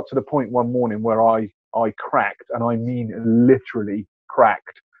 and it got to the point one morning where I cracked, and I mean literally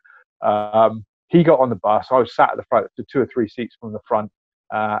cracked. He got on the bus. I was sat at the front, 2 or 3 seats from the front,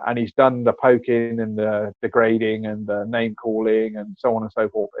 and he's done the poking and the degrading and the name calling and so on and so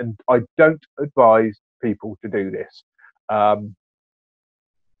forth. And I don't advise people to do this,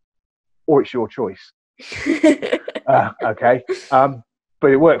 or it's your choice. Okay,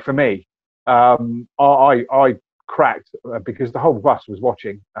 but it worked for me. I cracked because the whole bus was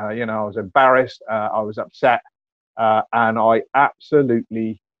watching. I was embarrassed. I was upset, and I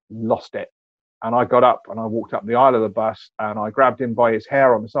absolutely lost it. And I got up and I walked up the aisle of the bus, and I grabbed him by his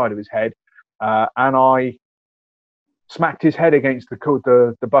hair on the side of his head, and I smacked his head against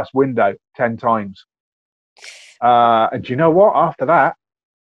the bus window 10 times. And do you know what? After that,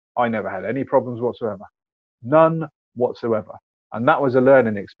 I never had any problems whatsoever. None whatsoever. And that was a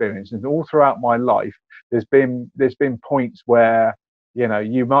learning experience. And all throughout my life, there's been points where,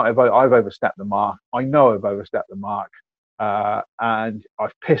 I've overstepped the mark. I know I've overstepped the mark. and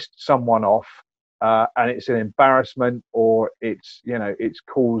I've pissed someone off, and it's an embarrassment, or it's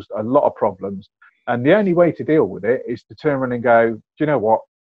caused a lot of problems. And the only way to deal with it is to turn around and go, do you know what?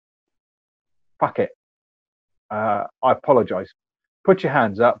 Fuck it. I apologize. Put your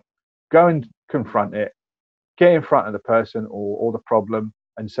hands up, go and confront it, get in front of the person or the problem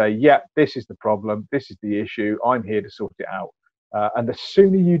and say, yeah, this is the problem. This is the issue. I'm here to sort it out. And the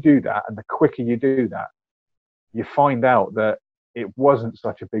sooner you do that and the quicker you do that, you find out that it wasn't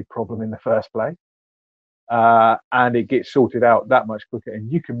such a big problem in the first place. And it gets sorted out that much quicker, and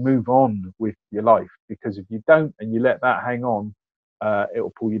you can move on with your life. Because if you don't and you let that hang on, it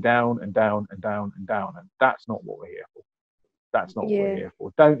will pull you down and down and down and down, and that's not what we're here for. That's not what we're here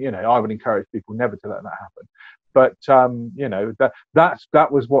for. I would encourage people never to let that happen. But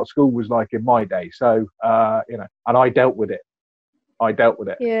that was what school was like in my day. So and I dealt with it.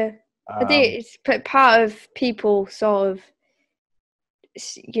 Yeah, I think it's part of people sort of,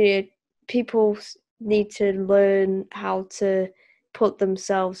 people need to learn how to put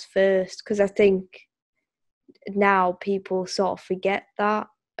themselves first, because I think now people sort of forget that,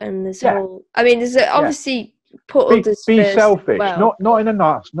 and there's obviously put others be first. Selfish, well, not in a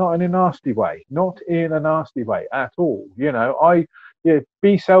nasty way, not in a nasty way at all.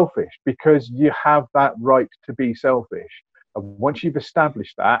 Be selfish, because you have that right to be selfish. And once you've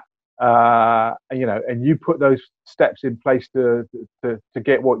established that, and you put those steps in place to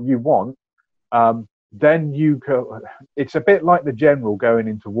get what you want, then you go. It's a bit like the general going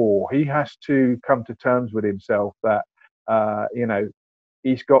into war. He has to come to terms with himself that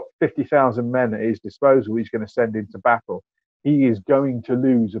he's got 50,000 men at his disposal. He's going to send into battle. He is going to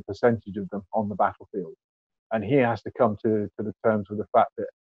lose a percentage of them on the battlefield, and he has to come to the terms with the fact that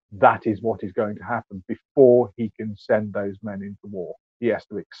that is what is going to happen before he can send those men into war. He has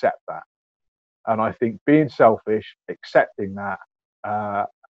to accept that. And I think being selfish, accepting that,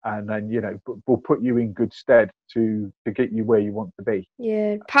 and then will put you in good stead to get you where you want to be.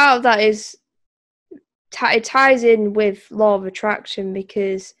 Yeah, part of that is it ties in with law of attraction,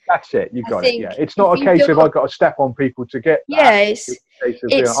 because that's it. You got it. Yeah, it's not a case of I've got to step on people to get that. Yeah, it's a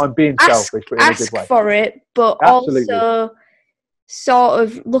case of I'm being selfish, but in a good way. Ask for it, but Absolutely. Also sort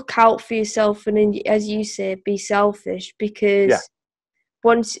of look out for yourself, and as you say, be selfish, because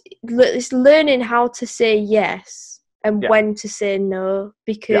once it's learning how to say yes and when to say no,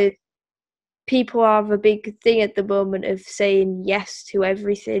 because people have a big thing at the moment of saying yes to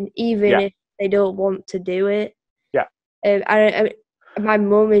everything, even if they don't want to do it. My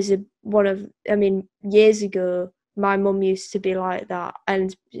mum is years ago, my mum used to be like that,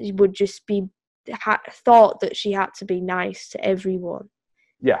 and would just be thought that she had to be nice to everyone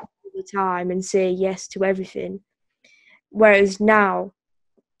all the time and say yes to everything. Whereas now,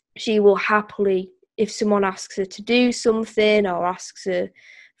 she will happily, if someone asks her to do something or asks her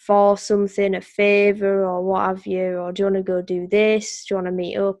for something, a favour or what have you, or do you want to go do this, do you want to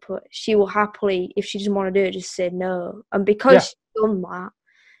meet up, she will happily, if she doesn't want to do it, just say no. And because she's done that,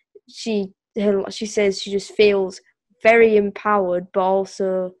 she says she just feels very empowered, but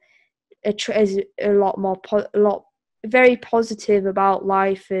also is a lot very positive about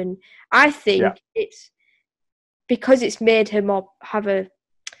life. And I think it's because it's made her have a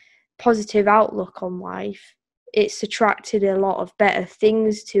positive outlook on life. It's attracted a lot of better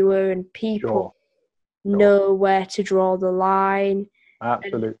things to her, and people know where to draw the line.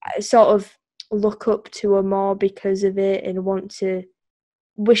 Absolutely. And sort of look up to her more because of it, and want to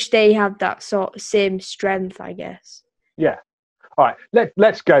wish they had that sort of same strength, I guess. Yeah. All right.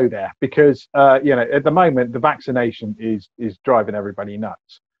 Let's go there, because at the moment the vaccination is driving everybody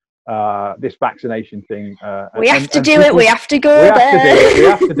nuts. This vaccination thing. We have to do it. We have to go there. We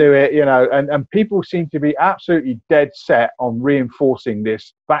have to do it. And people seem to be absolutely dead set on reinforcing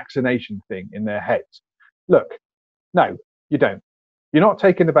this vaccination thing in their heads. Look, no, you don't. You're not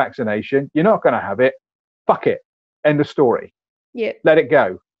taking the vaccination. You're not going to have it. Fuck it. End of story. Yeah. Let it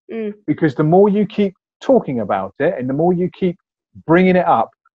go. Because the more you keep talking about it, and the more you keep bringing it up,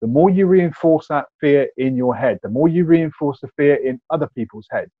 the more you reinforce that fear in your head, the more you reinforce the fear in other people's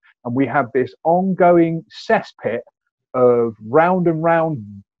heads. And we have this ongoing cesspit of round and round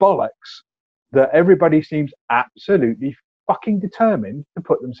bollocks that everybody seems absolutely fucking determined to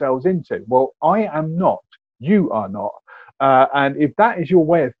put themselves into. Well, I am not. You are not. And if that is your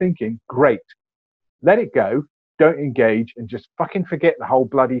way of thinking, great. Let it go. Don't engage, and just fucking forget the whole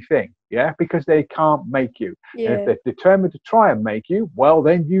bloody thing. Yeah, because they can't make you. And if they're determined to try and make you, well,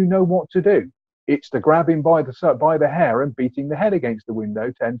 then you know what to do. It's the grabbing by the hair and beating the head against the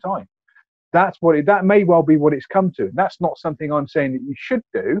window 10 times. That may well be what it's come to. That's not something I'm saying that you should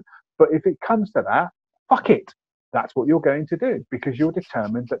do, but if it comes to that, fuck it. that's what you're going to do, because you're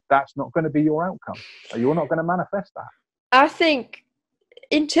determined that that's not going to be your outcome. You're not going to manifest that. I think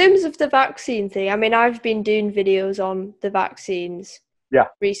in terms of the vaccine thing, I mean, I've been doing videos on the vaccines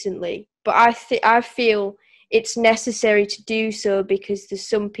recently, but I feel it's necessary to do so because there's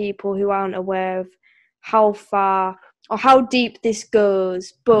some people who aren't aware of how far or how deep this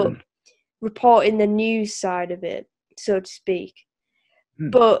goes, but reporting the news side of it, so to speak.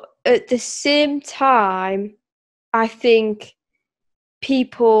 But at the same time, I think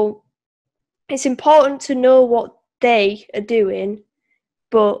it's important to know what they are doing,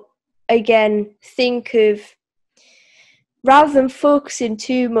 but again, rather than focusing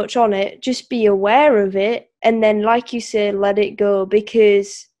too much on it, just be aware of it, and then, like you say, let it go,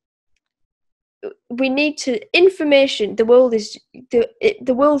 because we need information. The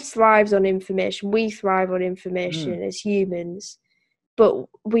world thrives on information. We thrive on information as humans, but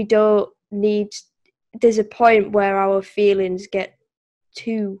we don't need. There's a point where our feelings get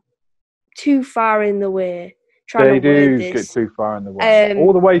too far in the way. They do get too far in the way.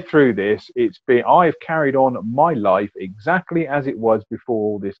 All the way through this, I've carried on my life exactly as it was before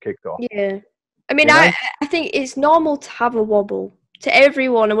all this kicked off. Yeah, I mean, I think it's normal to have a wobble, to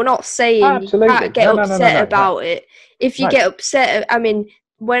everyone, and we're not saying you can't get upset about it. If you get upset, I mean,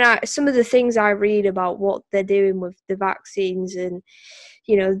 some of the things I read about what they're doing with the vaccines and,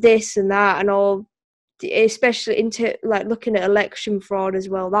 you know, this and that and all, especially into like looking at election fraud as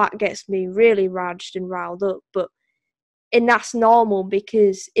well, that gets me really raged and riled up. And that's normal,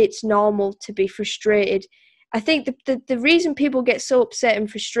 because it's normal to be frustrated. I think the reason people get so upset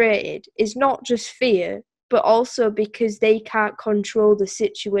and frustrated is not just fear, but also because they can't control the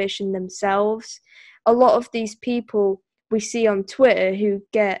situation themselves. A lot of these people we see on Twitter who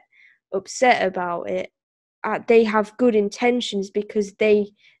get upset about it, they have good intentions because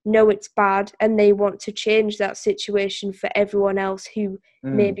they know it's bad and they want to change that situation for everyone else who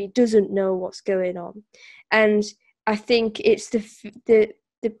maybe doesn't know what's going on. And I think it's the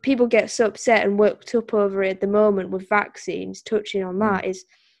people get so upset and worked up over it at the moment with vaccines. Touching on that is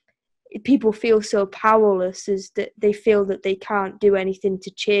people feel so powerless, as that they feel that they can't do anything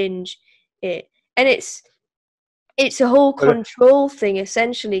to change it, and it's a whole control thing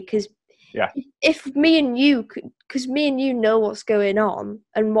essentially. Because if me and you know what's going on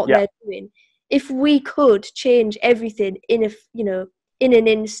and what they're doing, if we could change everything in an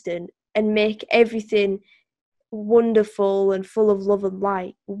instant and make everything wonderful and full of love and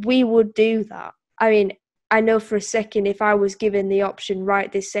light, we would do that. I mean, I know for a second, if I was given the option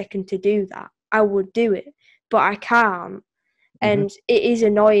right this second to do that, I would do it, but I can't. And it is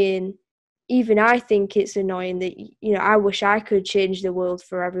annoying. Even I think it's annoying that, you know, I wish I could change the world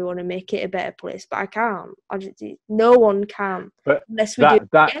for everyone and make it a better place, but I can't. No one can, unless we do it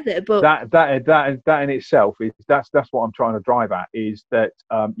together. But that in itself is that's what I'm trying to drive at, is that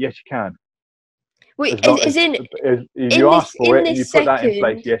yes, you can. If you ask for it and you put that in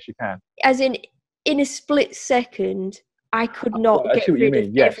place, yes, you can. As in a split second, I could not get rid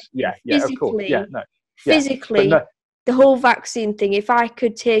of everything. Physically, the whole vaccine thing, if I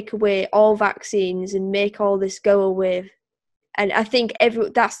could take away all vaccines and make all this go away, and I think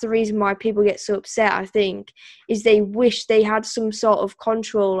that's the reason why people get so upset, I think, is they wish they had some sort of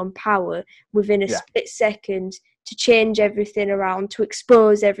control and power within a split second to change everything around, to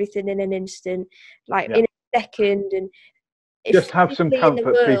expose everything in an instant, in a second, and just have some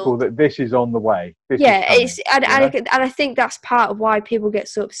comfort, people, that this is on the way. And I think that's part of why people get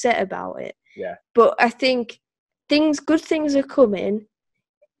so upset about it. Yeah. But I think good things are coming.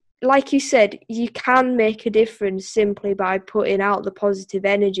 Like you said, you can make a difference simply by putting out the positive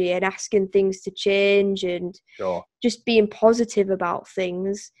energy and asking things to change and just being positive about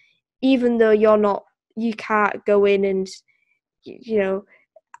things, even though you can't go in and, you know,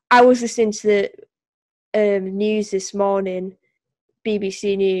 I was listening to the news this morning,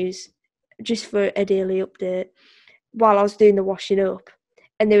 BBC News, just for a daily update, while I was doing the washing up.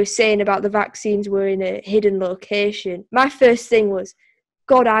 And they were saying about the vaccines were in a hidden location. My first thing was,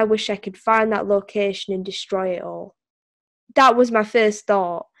 God, I wish I could find that location and destroy it all. That was my first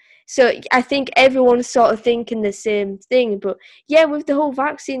thought. So I think everyone's sort of thinking the same thing. But yeah, with the whole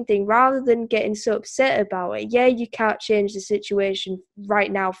vaccine thing, rather than getting so upset about it, you can't change the situation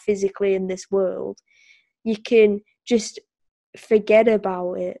right now physically in this world. You can just forget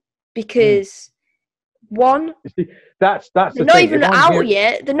about it, because one, that's they're not even out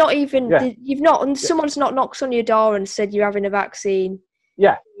yet. They're not even. Someone's not knocked on your door and said you're having a vaccine.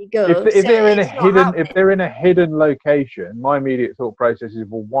 Yeah. There you go. If they're in a hidden location, my immediate thought process is,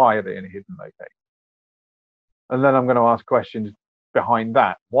 well, why are they in a hidden location? And then I'm going to ask questions. behind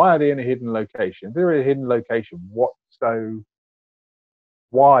that. Why are they in a hidden location? If they're in a hidden location,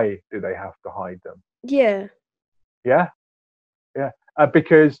 why do they have to hide them? Yeah. Yeah, yeah.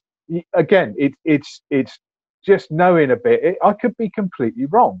 Because again, it's just knowing a bit. I could be completely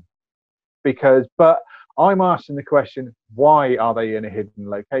wrong but I'm asking the question: why are they in a hidden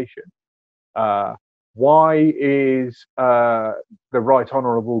location? Uh, why is the Right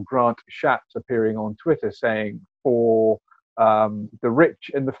Honourable Grant Shapps appearing on Twitter saying for the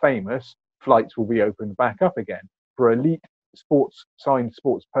rich and the famous, flights will be opened back up again? For elite signed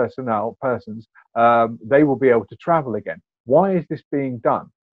sports persons, they will be able to travel again. Why is this being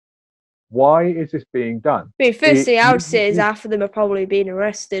done? Why is this being done? I mean, first thing I would say is half of them are probably being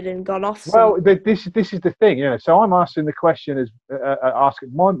arrested and gone off well, somewhere. this is the thing, So I'm asking the question as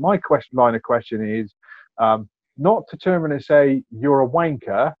asking my line of question is not to turn around and say you're a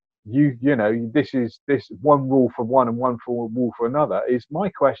wanker. This is one rule for one and one rule for another. Is my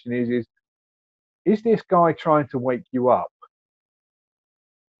question is this guy trying to wake you up?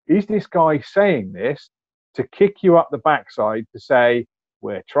 Is this guy saying this to kick you up the backside to say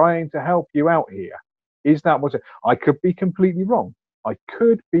we're trying to help you out here? Is that what I could be completely wrong? I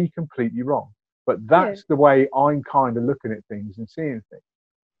could be completely wrong, but that's the way I'm kind of looking at things and seeing things.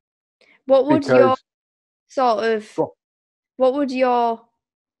 What would your sort of? What would your?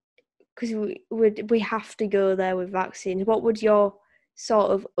 Because we have to go there with vaccines. What would your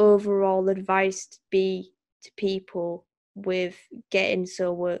sort of overall advice be to people with getting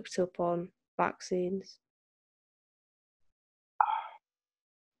so worked up on vaccines?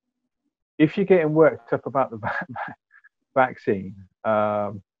 If you're getting worked up about the vaccine, my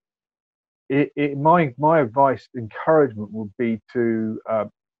advice, encouragement would be to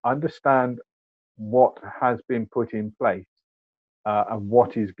understand what has been put in place and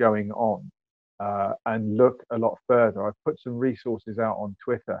what is going on, and look a lot further. I've put some resources out on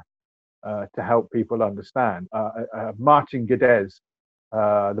Twitter to help people understand. Martin Guedes,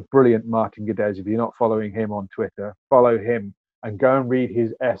 the brilliant Martin Guedes, if you're not following him on Twitter, follow him and go and read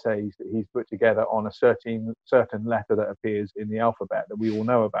his essays that he's put together on a certain letter that appears in the alphabet that we all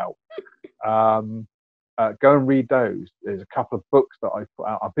know about. Go and read those. There's a couple of books that I've put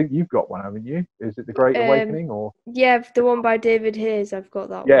out. I think you've got one, haven't you? Is it The Great Awakening? Or yeah, the one by David Hayes. I've got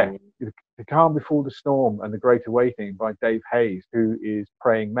that one. Yeah, The Calm Before the Storm and The Great Awakening by Dave Hayes, who is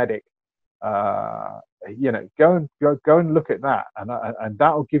praying medic. Go and look at that, and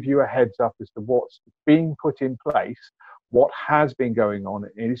that will give you a heads up as to what's being put in place, what has been going on,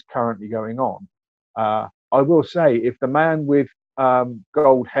 and is currently going on. I will say, if the man with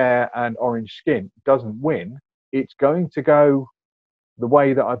gold hair and orange skin doesn't win, it's going to go the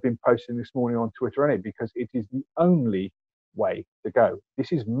way that I've been posting this morning on Twitter anyway, because it is the only way to go.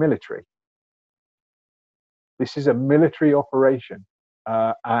 This is military. This is a military operation,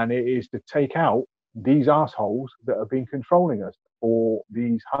 and it is to take out these assholes that have been controlling us for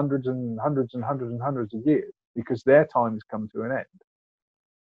these hundreds and hundreds and hundreds and hundreds of years, because their time has come to an end.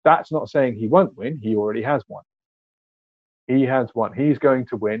 That's not saying he won't win. He already has won. He has won. He's going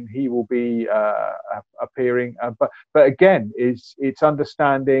to win. He will be appearing. But again, it's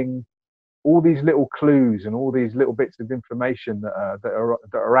understanding all these little clues and all these little bits of information that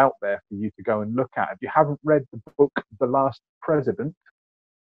are out there for you to go and look at. If you haven't read the book The Last President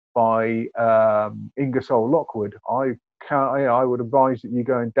by Ingersoll Lockwood, I would advise that you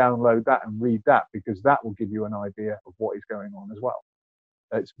go and download that and read that, because that will give you an idea of what is going on as well.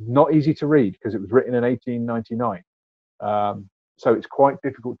 It's not easy to read because it was written in 1899. So it's quite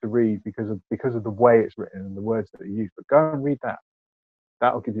difficult to read because of the way it's written and the words that are used. But go and read that.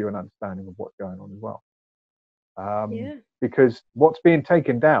 That'll give you an understanding of what's going on as well. Because what's being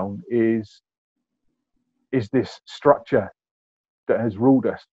taken down is this structure that has ruled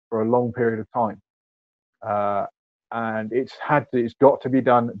us for a long period of time, and it's got to be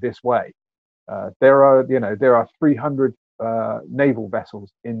done this way. There are 300 naval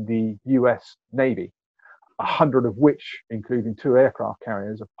vessels in the U.S. Navy, 100 of which, including 2 aircraft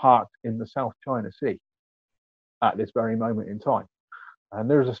carriers, are parked in the South China Sea at this very moment in time. And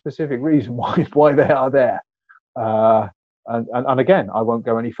there's a specific reason why they are there. And again, I won't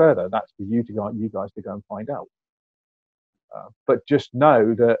go any further. That's for you guys to go and find out. But just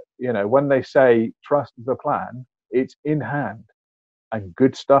know that, when they say trust the plan, it's in hand and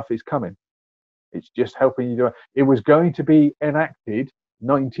good stuff is coming. It's just helping you do it. It was going to be enacted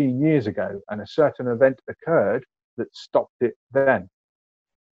 19 years ago, and a certain event occurred that stopped it then.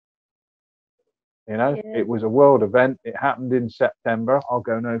 It was a world event. It happened in September. I'll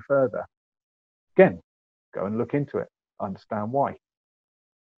go no further. Again, go and look into it, understand why.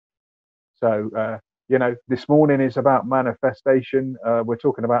 So You know, this morning is about manifestation. We're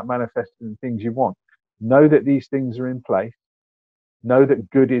talking about manifesting the things you want. Know that these things are in place. Know that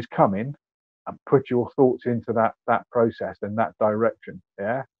good is coming, and put your thoughts into that process and that direction.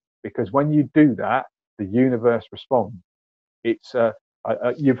 Yeah, because when you do that, the universe responds. It's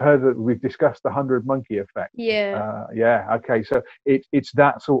you've heard that we've discussed the 100 monkey effect. Yeah. Yeah. Okay. So it's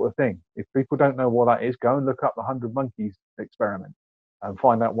that sort of thing. If people don't know what that is, go and look up the 100 monkeys experiment and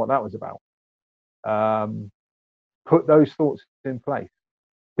find out what that was about. Put those thoughts in place.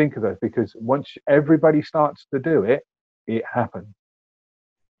 Think of those, because once everybody starts to do it, it happens.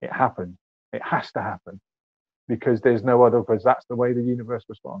 It happens. It has to happen, because there's no other, because that's the way the universe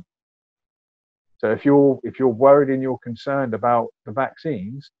responds. So if you're worried and you're concerned about the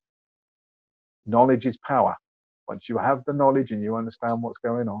vaccines, knowledge is power. Once you have the knowledge and you understand what's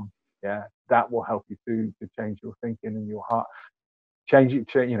going on, yeah, that will help you to change your thinking and your heart. Change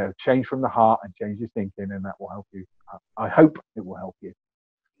from the heart and change your thinking, and that will help you. I hope it will help you.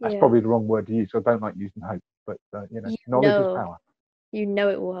 That's probably the wrong word to use. So I don't like using hope, but knowledge is power. You know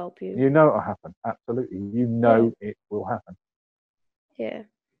it will help you. You know it will happen. Absolutely. You know it will happen. Yeah.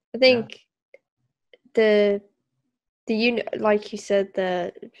 I think the like you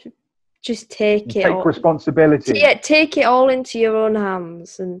said, just take responsibility. Take it all into your own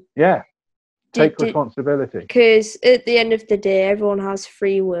hands and take responsibility. Because at the end of the day, everyone has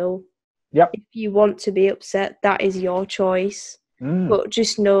free will. Yep. If you want to be upset, that is your choice. But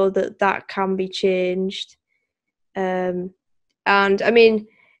just know that can be changed. And I mean,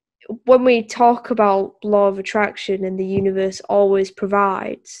 when we talk about law of attraction and the universe always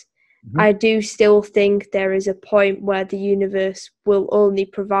provides, I do still think there is a point where the universe will only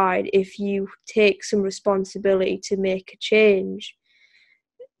provide if you take some responsibility to make a change.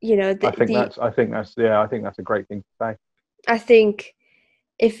 You know, I think that's a great thing to say. I think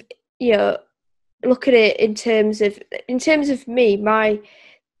if look at it in terms of me,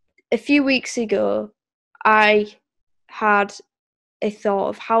 a few weeks ago, I had a thought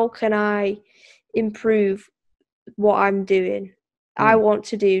of how can I improve what I'm doing. I want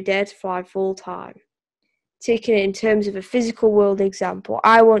to do Dare to Fly full time. Taking it in terms of a physical world example,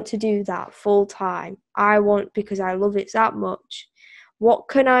 I want to do that full time. Because I love it that much. What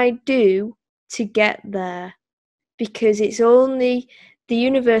can I do to get there? Because the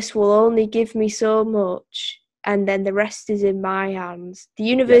universe will only give me so much, and then the rest is in my hands. The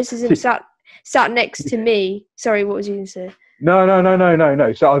universe isn't sat next to me. Sorry, what was you going to say?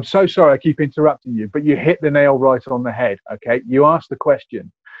 No. So I'm so sorry I keep interrupting you, but you hit the nail right on the head. Okay, you asked the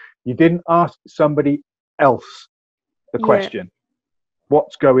question. You didn't ask somebody else the question.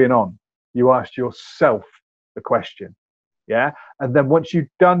 What's going on? You asked yourself the question. Yeah. And then once you've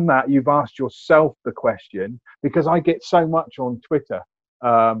done that, you've asked yourself the question, because I get so much on Twitter.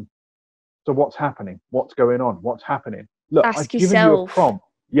 So what's happening? What's going on? What's happening? Look, I've given you a prompt.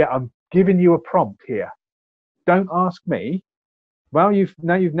 Yeah, I'm giving you a prompt here. Don't ask me. Well, you've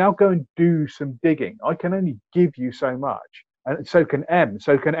now go and do some digging. I can only give you so much. And so can M.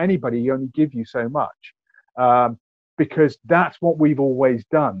 So can anybody only give you so much. Because that's what we've always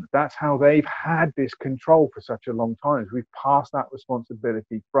done. That's how they've had this control for such a long time. Is we've passed that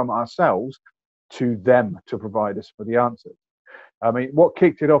responsibility from ourselves to them to provide us for the answers. I mean, what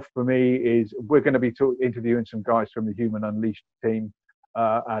kicked it off for me is we're going to be interviewing some guys from the Human Unleashed team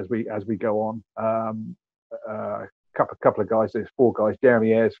as we go on. Couple of guys. There's 4 guys: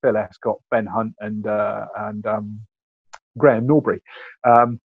 Jeremy Ayres, Phil Escott, Ben Hunt, and Graham Norbury.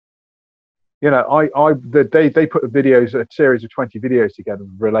 They put the videos, a series of 20 videos together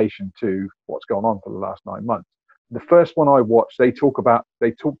in relation to what's gone on for the last 9 months. The first one I watched, they talked about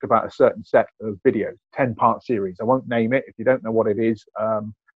a certain set of videos, 10-part series. I won't name it. If you don't know what it is,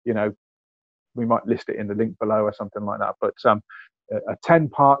 we might list it in the link below or something like that. But a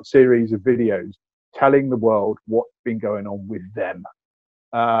 10-part series of videos telling the world what's been going on with them.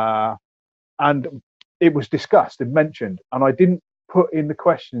 And it was discussed and mentioned, and I didn't put in the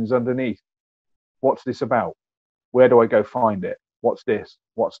questions underneath. What's this about? Where do I go find it? What's this?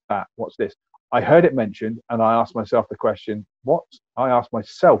 What's that? What's this? I heard it mentioned, and I asked myself the question, well,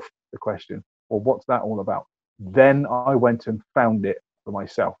 what's that all about? Then I went and found it for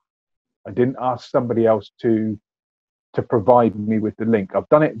myself. I didn't ask somebody else to provide me with the link. I've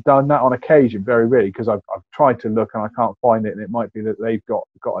done that on occasion, very rarely, because I've tried to look and I can't find it, and it might be that they've got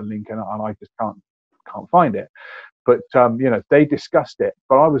a link and I just can't find it. But they discussed it,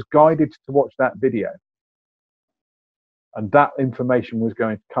 but I was guided to watch that video, and that information was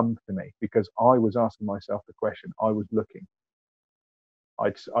going to come to me because I was asking myself the question. I was looking.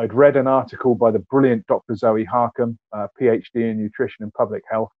 I'd read an article by the brilliant Dr. Zoe Harcum, PhD in nutrition and public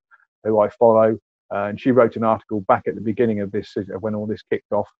health, who I follow. And she wrote an article back at the beginning of this, when all this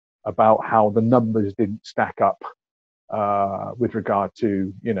kicked off, about how the numbers didn't stack up with regard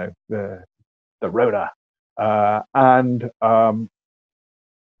to, you know, the Rona. And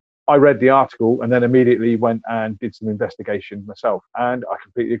I read the article and then immediately went and did some investigation myself. And I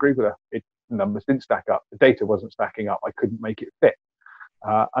completely agree with her. The numbers didn't stack up. The data wasn't stacking up. I couldn't make it fit.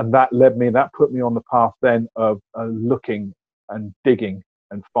 And that put me on the path then of looking and digging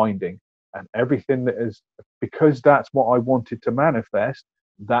and finding. And everything that is, because that's what I wanted to manifest,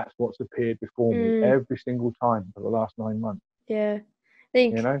 that's what's appeared before me every single time for the last 9 months. Yeah. I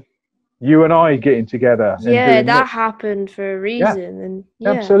think, you know, you and I getting together. Yeah, and doing that this. happened for a reason. Yeah, and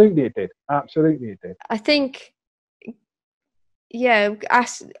yeah. Absolutely it did. Absolutely it did. I think, yeah,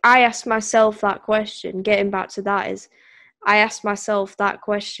 I asked myself that question. Getting back to that is, I asked myself that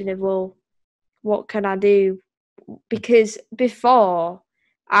question of, well, what can I do? Because before,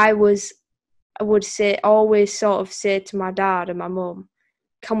 I would always sort of say to my dad and my mum,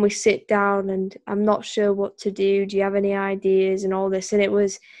 can we sit down, and I'm not sure what to do. Do you have any ideas and all this? And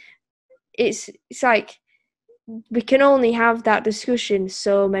it's like, we can only have that discussion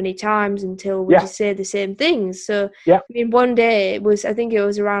so many times until we just say the same things. So, I mean, one day I think it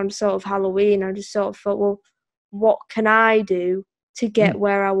was around sort of Halloween, I just sort of thought, well, what can I do to get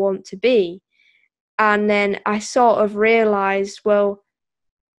where I want to be? And then I sort of realised, well,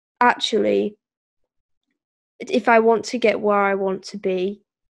 actually, if I want to get where I want to be,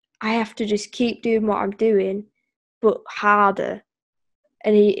 I have to just keep doing what I'm doing, but harder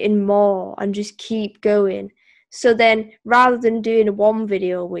and more, and just keep going. So then, rather than doing a 1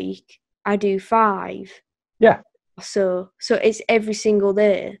 video a week, I do 5. Yeah. So it's every single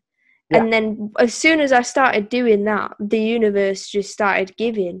day. Yeah. And then as soon as I started doing that, the universe just started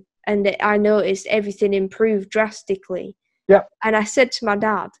giving, and I noticed everything improved drastically. Yeah. And I said to my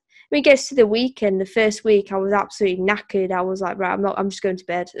dad, when it gets to the weekend, the first week, I was absolutely knackered. I was like, right, I'm just going to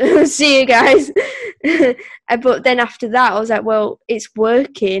bed. See you guys. But then after that, I was like, well, it's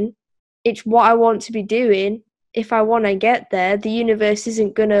working. It's what I want to be doing. If I want to get there, the universe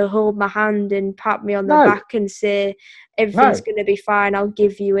isn't going to hold my hand and pat me on the back and say, everything's going to be fine. I'll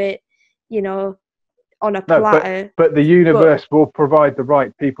give you it, you know, on a platter. But the universe will provide the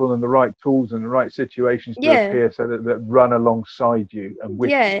right people and the right tools and the right situations to appear, so that run alongside you and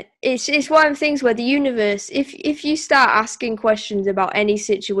with you. It's one of the things where the universe, if you start asking questions about any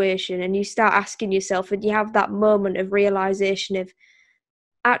situation, and you start asking yourself, and you have that moment of realization of,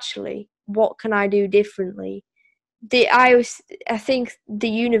 actually, what can I do differently? I think the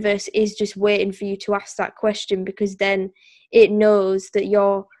universe is just waiting for you to ask that question, because then it knows that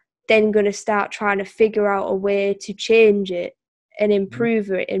you're then going to start trying to figure out a way to change it and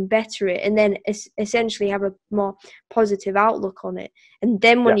improve it and better it, and then essentially have a more positive outlook on it. And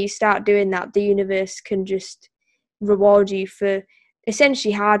then when you start doing that, the universe can just reward you for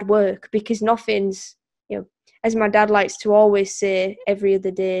essentially hard work, because nothing's, you know, as my dad likes to always say every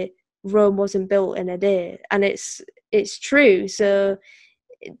other day, Rome wasn't built in a day. And it's true. So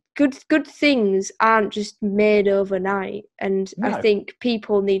good things aren't just made overnight, and I think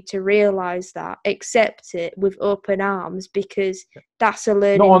people need to realize that, accept it with open arms, because that's a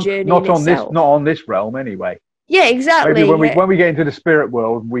learning journey not in itself. Not on this realm anyway. Yeah, exactly. Maybe when we get into the spirit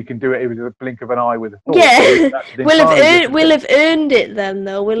world, we can do it with a blink of an eye with a thought. Yeah, we'll have earned it then,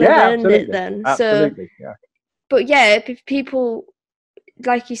 though. We'll have earned it then. Absolutely. So, but yeah, if people,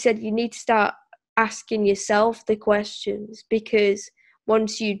 like you said, you need to start asking yourself the questions, because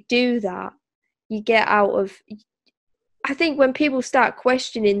once you do that, you get out of, I think when people start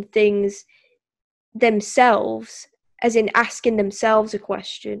questioning things themselves, as in asking themselves a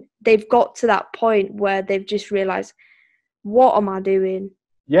question, they've got to that point where they've just realized, what am I doing?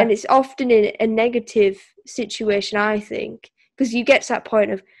 Yeah. And it's often in a negative situation, I think, because you get to that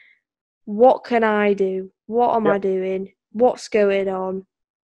point of, what can I do? What am I doing? What's going on?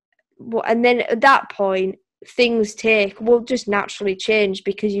 And then at that point, things will just naturally change,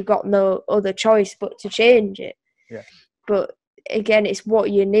 because you've got no other choice but to change it. Yeah. But again, it's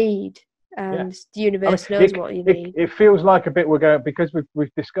what you need, and the universe knows what you need. It feels like a bit we're going, because we've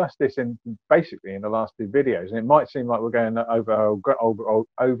discussed this basically in the last 2 videos, and it might seem like we're going over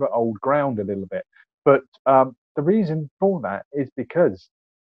old ground a little bit. But the reason for that is because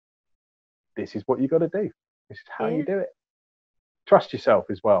this is what you got to do. This is how you do it. Trust yourself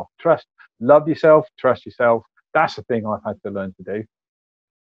as well. Love yourself, trust yourself. That's the thing I've had to learn to do.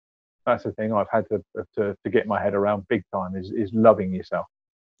 That's the thing I've had to get my head around big time, is loving yourself.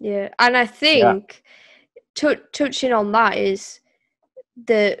 Yeah, and I think touching on that is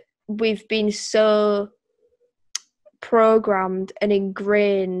that we've been so programmed and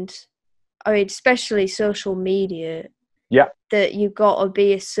ingrained I mean, especially social media, Yeah. that you've got to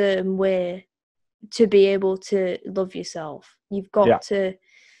be a certain way to be able to love yourself. You've got to,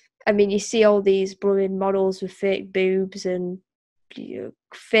 I mean, you see all these blooming models with fake boobs and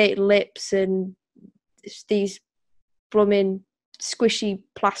fake lips and these blooming squishy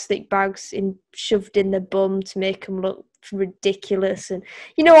plastic bags shoved in the bum to make them look ridiculous, and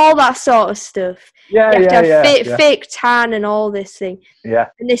all that sort of stuff. You have to have fake tan and all this thing. Yeah.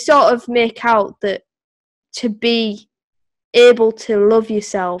 And they sort of make out that to be able to love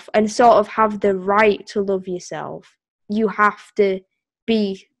yourself and sort of have the right to love yourself, you have to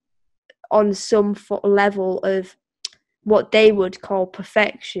be on some level of what they would call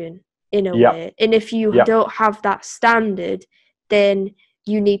perfection in a way. And if you don't have that standard, then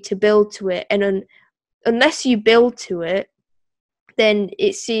you need to build to it. And unless you build to it, then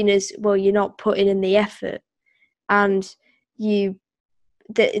it's seen as, well, you're not putting in the effort. And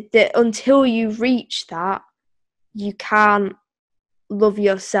until you reach that, you can't love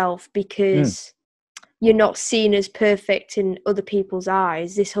yourself, because you're not seen as perfect in other people's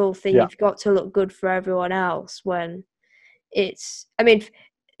eyes. This whole thing, you've got to look good for everyone else, when it's, I mean,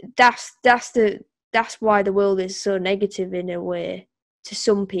 that's why the world is so negative in a way to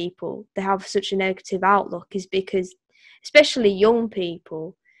some people. They have such a negative outlook, is because, especially young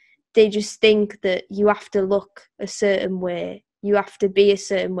people, they just think that you have to look a certain way, you have to be a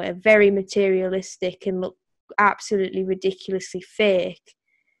certain way, very materialistic, and look absolutely ridiculously fake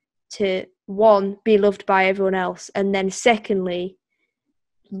to, one, be loved by everyone else, and then secondly,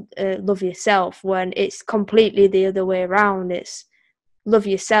 love yourself, when it's completely the other way around. It's love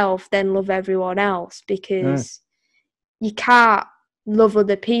yourself, then love everyone else, because you can't love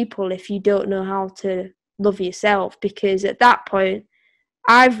other people if you don't know how to love yourself, because at that point,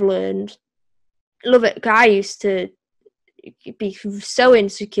 I've learned, love it. I used to be so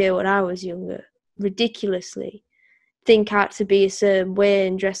insecure when I was younger, ridiculously, think I had to be a certain way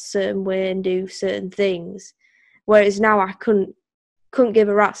and dress a certain way and do certain things, whereas now I couldn't give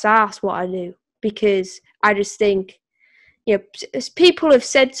a rat's ass what I do, because I just think, as people have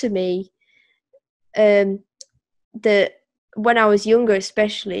said to me, that when I was younger,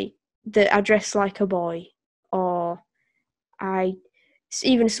 especially, that I dress like a boy, or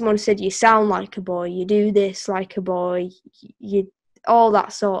even someone said, you sound like a boy, you do this like a boy, you all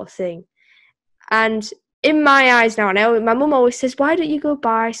that sort of thing. And in my eyes now, my mum always says, why don't you go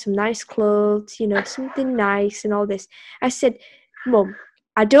buy some nice clothes, something nice and all this. I said, Mum,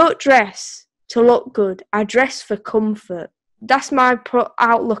 I don't dress to look good. I dress for comfort. That's my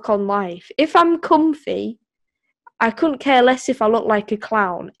outlook on life. If I'm comfy, I couldn't care less if I look like a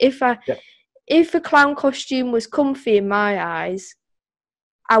clown. If a clown costume was comfy in my eyes,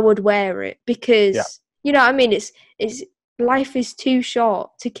 I would wear it, because you know what I mean. It's life is too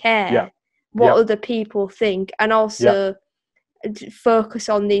short to care what other people think, and also focus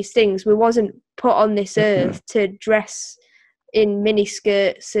on these things. We wasn't put on this earth to dress in mini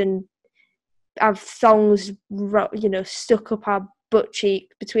skirts and have thongs, stuck up our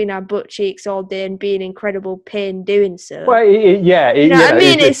between our butt cheeks all day and be in incredible pain doing so. Well, I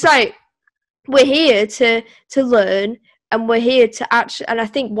mean, it's like, we're here to learn, and we're here to actually, and I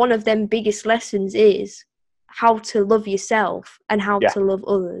think one of them biggest lessons is how to love yourself and how to love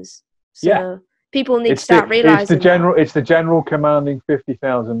others. So people need to start realizing it's the general commanding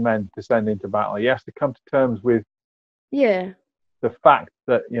 50,000 men to send into battle. He has to come to terms with the fact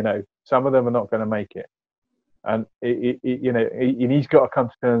that some of them are not going to make it, and he's got to come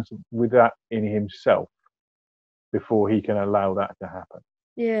to terms with that in himself before he can allow that to happen.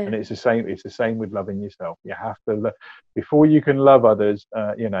 And it's the same with loving yourself. You have to before you can love others,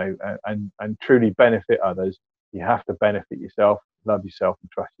 and truly benefit others, you have to benefit yourself, love yourself,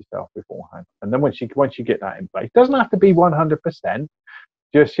 and trust yourself beforehand. And then once you get that in place, it doesn't have to be 100%.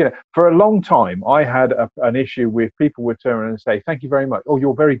 Just, for a long time, I had an issue with people would turn around and say, "Thank you very much. Oh,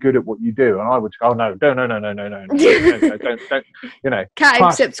 you're very good at what you do." And I would go, "Oh, no, don't, can't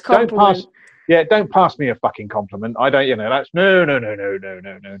accept compliment. Don't pass me a fucking compliment. I don't, that's no.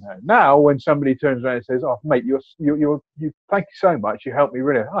 Now, when somebody turns around and says, "Oh, mate, you thank you so much. You helped me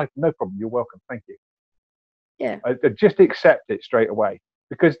really." Oh, no problem. You're welcome. Thank you. Yeah. I just accept it straight away,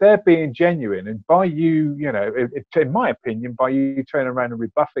 because they're being genuine. And by you, in my opinion, by you turning around and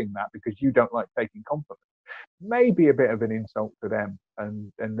rebuffing that because you don't like taking compliments, maybe a bit of an insult to them,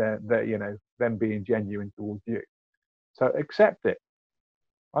 and they're them being genuine towards you. So accept it,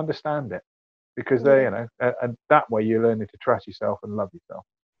 understand it, because they and that way you're learning to trust yourself and love yourself.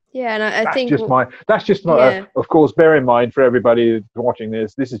 Yeah, and I think that's just my of course, bear in mind, for everybody watching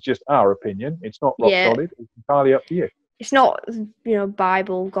this is just our opinion. It's not rock solid. It's entirely up to you. it's not,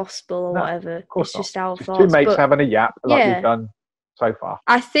 Bible, gospel, or No, whatever. of course It's not. just our Just two thoughts. mates But having a yap like we've yeah, done so far.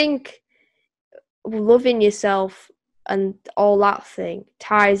 I think loving yourself and all that thing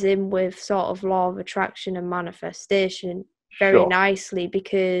ties in with sort of law of attraction and manifestation very Sure. nicely,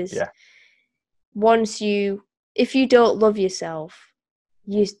 because Yeah. if you don't love yourself,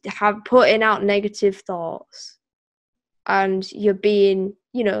 you have putting out negative thoughts, and you're being,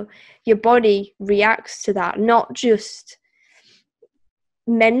 your body reacts to that, not just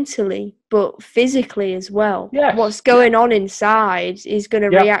mentally but physically as well. Yes. What's going on inside is going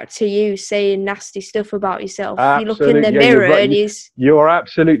to Yeah. react to you saying nasty stuff about yourself. Absolutely. You look in the Yeah, mirror you're right. and You're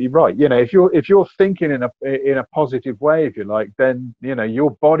absolutely right. If you're thinking in a positive way, if you like, then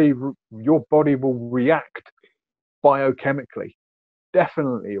your body will react biochemically.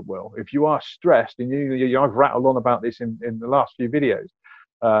 Definitely it will. If you are stressed, and I've rattled on about this in the last few videos.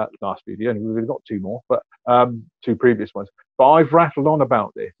 Last video, we've really got two more, but two previous ones. But I've rattled on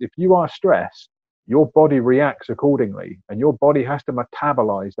about this. If you are stressed, your body reacts accordingly, and your body has to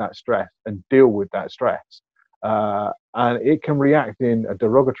metabolize that stress and deal with that stress. And it can react in a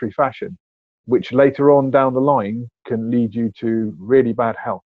derogatory fashion, which later on down the line can lead you to really bad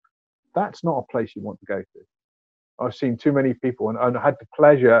health. That's not a place you want to go to. I've seen too many people, and I had the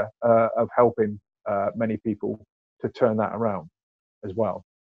pleasure of helping many people to turn that around as well.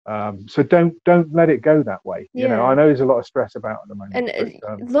 So don't let it go that way. I know there's a lot of stress about at the moment.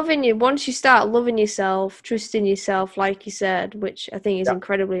 And once you start loving yourself, trusting yourself, like you said, which I think is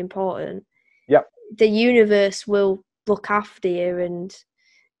incredibly important. Yep. The universe will look after you, and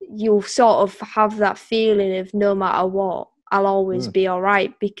you'll sort of have that feeling of no matter what, I'll always be all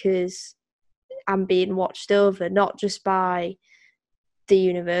right, because I'm being watched over, not just by the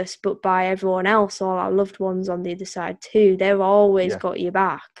universe, but by everyone else, all our loved ones on the other side too. They've always got your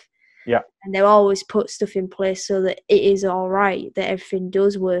back. Yeah. And they'll always put stuff in place so that it is all right, that everything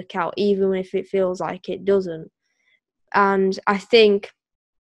does work out, even if it feels like it doesn't. And I think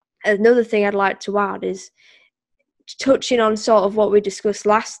another thing I'd like to add is touching on sort of what we discussed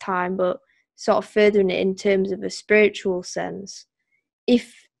last time, but sort of furthering it in terms of a spiritual sense.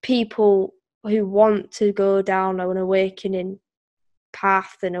 If people who want to go down an awakening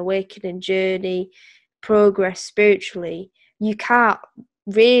path, an awakening journey, progress spiritually, you can't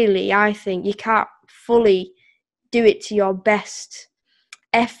really, I think, you can't fully do it to your best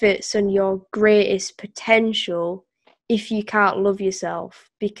efforts and your greatest potential if you can't love yourself,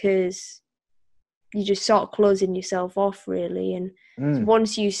 because you're just sort of closing yourself off, really. And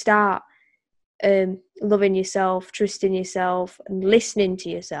once you start loving yourself, trusting yourself, and listening to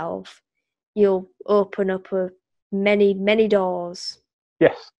yourself, you'll open up many doors.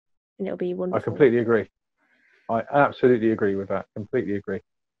 Yes. And it'll be wonderful. I completely agree. I absolutely agree with that. Completely agree.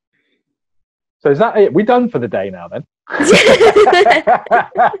 So is that it? We're done for the day now then?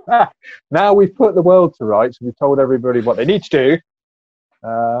 Now we've put the world to rights. We've told everybody what they need to do.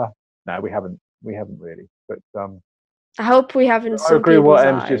 No, we haven't. We haven't really. But I hope we haven't. I agree with what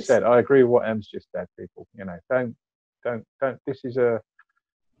Em's just said. I agree with what Em's just said. People, don't. This is the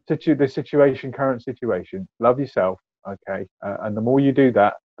current situation. Love yourself, okay? And the more you do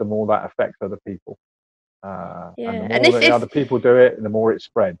that, the more that affects other people. And the more that other people do it, the more it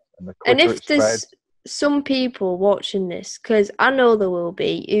spreads. And the quicker it spreads. Some people watching this, because I know there will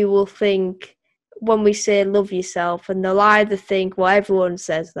be, who will think when we say love yourself, and they'll either think, well, everyone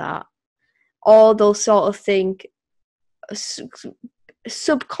says that, or they'll sort of think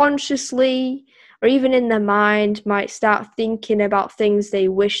subconsciously, or even in their mind, might start thinking about things they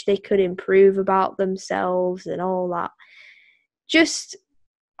wish they could improve about themselves and all that. Just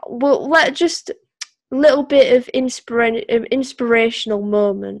a little bit of inspirational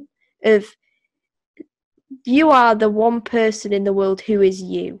moment of, you are the one person in the world who is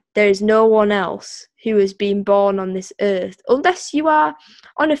you. There is no one else who has been born on this earth, unless you are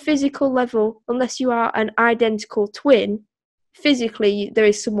on a physical level, unless you are an identical twin. Physically, there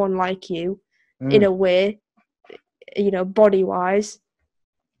is someone like you in a way, body-wise.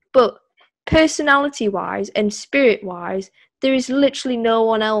 But personality-wise and spirit-wise, there is literally no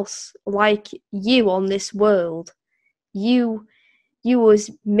one else like you on this world. You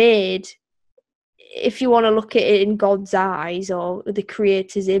was made, if you want to look at it in God's eyes or the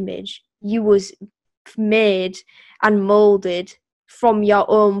Creator's image, you was made and moulded from your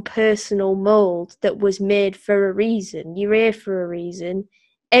own personal mould that was made for a reason. You're here for a reason.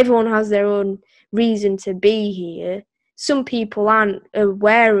 Everyone has their own reason to be here. Some people aren't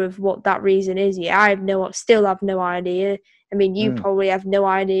aware of what that reason is yet. Still have no idea. I mean, you probably have no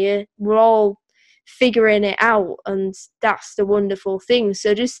idea. We're all figuring it out, and that's the wonderful thing.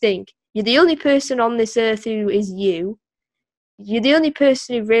 So just think, you're the only person on this earth who is you. you're the only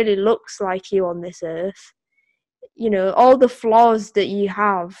person who really looks like you on this earth. You know, all the flaws that you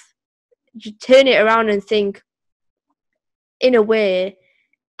have, you turn it around and think, in a way,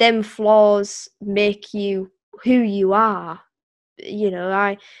 them flaws make you who you are. You know,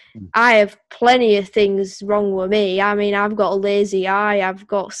 I have plenty of things wrong with me. I mean, I've got a lazy eye. I've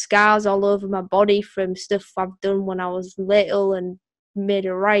got scars all over my body from stuff I've done when I was little and made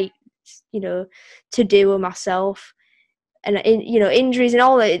a right, you know, to do with myself. And, you know, injuries and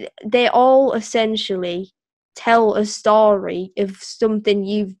all that, they all essentially tell a story of something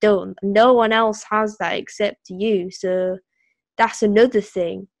you've done. No one else has that except you. So that's another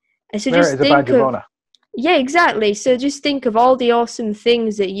thing. And so Merit just is a badge think of of, honor. yeah, exactly. So just think of all the awesome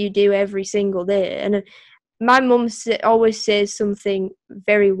things that you do every single day. And my mum always says something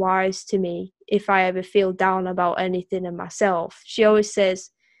very wise to me if I ever feel down about anything in myself. She always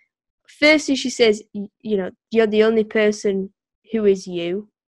says, firstly, she says, you know, you're the only person who is you.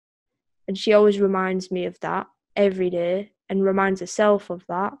 And she always reminds me of that every day and reminds herself of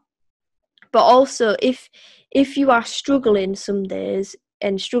that. But also, if you are struggling some days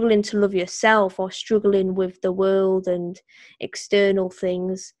and struggling to love yourself or struggling with the world and external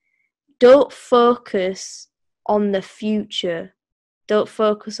things, don't focus on the future. Don't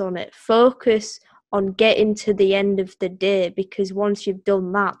focus on it. Focus on getting to the end of the day, because once you've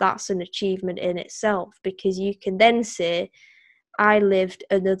done that, that's an achievement in itself, because you can then say, I lived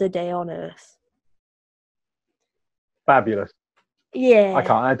another day on earth. Fabulous. Yeah. I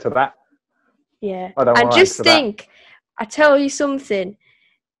can't add to that. Yeah. I don't And want to add just to think, I tell you something,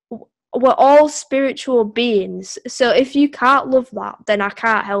 we're all spiritual beings. So if you can't love that, then I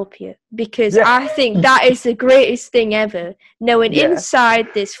can't help you, because Yeah. I think that is the greatest thing ever. Knowing Yeah. inside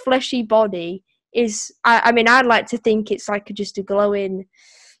this fleshy body is, I mean, I'd like to think it's like just a glowing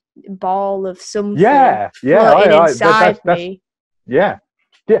ball of something floating inside me. Yeah.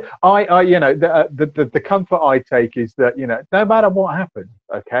 Yeah. You know, the comfort I take is that, you know, no matter what happens,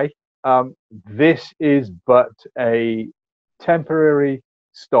 okay, this is but a temporary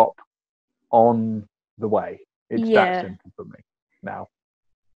stop on the way. It's that simple for me now.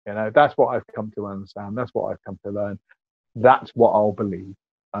 You know, that's what I've come to understand. That's what I've come to learn. That's what I'll believe,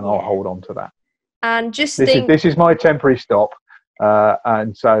 and I'll hold on to that. And just this is my temporary stop.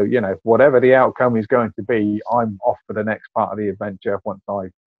 And so, you know, whatever the outcome is going to be, I'm off for the next part of the adventure once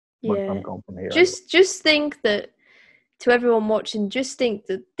I'm gone from here. Just think that, to everyone watching, just think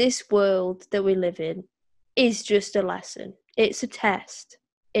that this world that we live in is just a lesson. It's a test.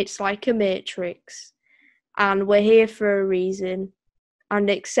 It's like a matrix, and we're here for a reason.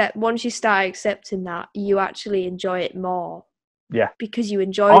 And once you start accepting that, you actually enjoy it more. Yeah, because you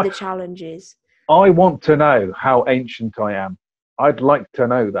enjoy the challenges. I want to know how ancient I am. I'd like to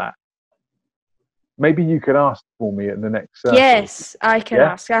know that. Maybe you could ask for me at the next circle. Yes, I can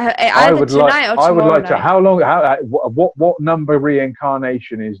ask. Either tonight or tomorrow. I would like to. How long? What number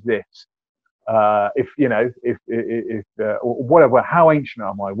reincarnation is this? If you know, if whatever. How ancient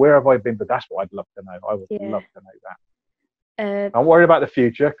am I? Where have I been? But that's what I'd love to know. I would love to know that. I'm worried about the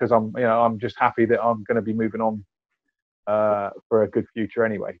future, because I'm just happy that I'm going to be moving on for a good future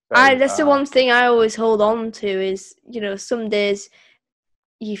anyway. So, that's the one thing I always hold on to is, you know, some days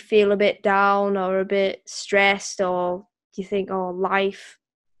you feel a bit down or a bit stressed, or you think, oh, life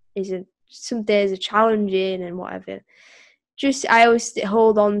some days are challenging and whatever. I always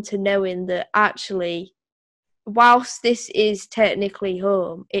hold on to knowing that actually, whilst this is technically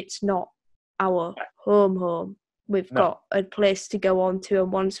home, it's not our home. We've got a place to go on to,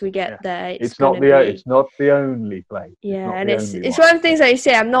 and once we get there, it's not the only place. Yeah, and it's one of the things that you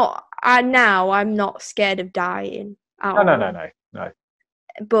say. I'm not scared of dying at all. No.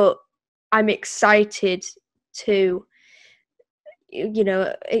 But I'm excited to, you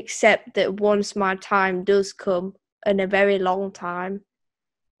know, accept that once my time does come, and a very long time,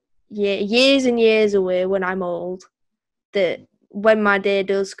 years and years away when I'm old, that when my day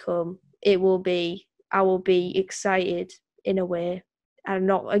does come, I will be excited in a way. I'm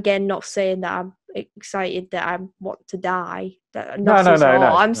not saying that I'm excited that I want to die. No.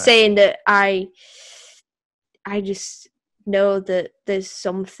 I'm saying that I just know that there's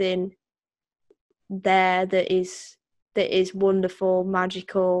something there that is wonderful,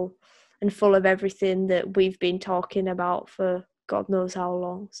 magical, and full of everything that we've been talking about for God knows how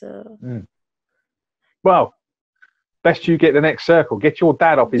long. So, well, best you get the next circle. Get your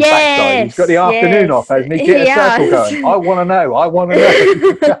dad off his backside. He's got the afternoon off, hasn't he? Get a circle going. I want to know.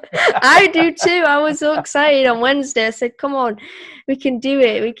 I do too. I was so excited on Wednesday. I said, "Come on, we can do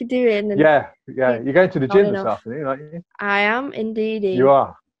it. We can do it." And yeah. You're going to the gym this afternoon, aren't you? I am indeed. You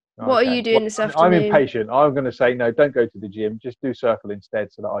are. What are Okay. you doing this I'm afternoon? impatient. I'm going to say no. Don't go to the gym. Just do circle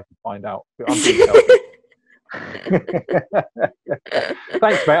instead, so that I can find out. I'm being selfish.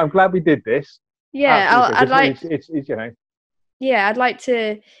 Thanks, mate. I'm glad we did this. Yeah, Absolutely. I'd like. It's you know. Yeah, I'd like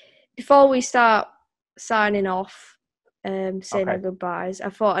to. Before we start signing off, saying our Okay. goodbyes, I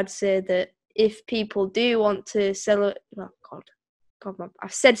thought I'd say that if people do want to celebrate, oh God,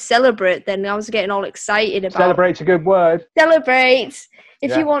 I've said celebrate. Then I was getting all excited about Celebrate's a good word. celebrate.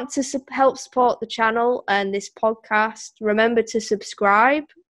 If you Yeah. want to help support the channel and this podcast, remember to subscribe.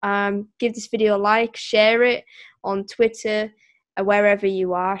 Give this video a like, share it on Twitter, wherever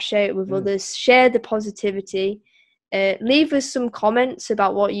you are. Share it with others. Share the positivity. Leave us some comments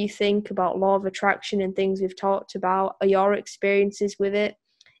about what you think about law of attraction and things we've talked about, or your experiences with it.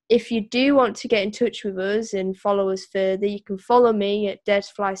 If you do want to get in touch with us and follow us further, you can follow me at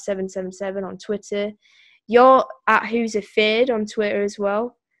deadfly777 on Twitter. You're at Who's Afeared on Twitter as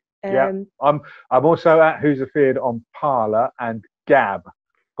well. Yeah. I'm also at Who's Afeared on Parler and Gab,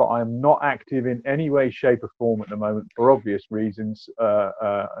 but I'm not active in any way, shape, or form at the moment for obvious reasons,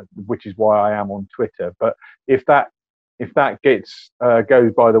 which is why I am on Twitter. But if that gets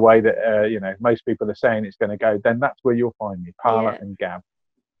goes by the way that most people are saying it's going to go, then that's where you'll find me, Parler and Gab,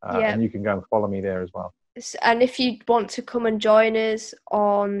 and you can go and follow me there as well. And if you want to come and join us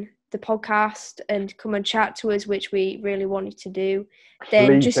on the podcast and come and chat to us, which we really want you to do, then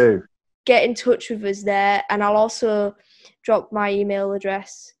Please just do. Get in touch with us there. And I'll also drop my email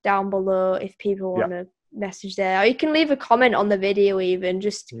address down below if people want to message there. Or you can leave a comment on the video even.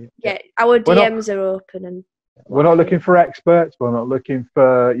 Just get our DMs are open. And we're not looking for experts. We're not looking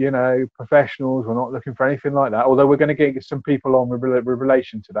for, professionals. We're not looking for anything like that. Although we're going to get some people on with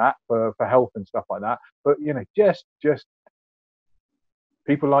relation to that for health and stuff like that. But, just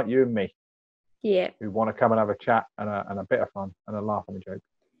people like you and me. Yeah. Who want to come and have a chat and a bit of fun and a laugh and a joke.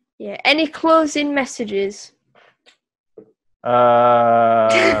 Yeah. Any closing messages? Any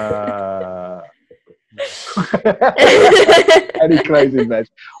closing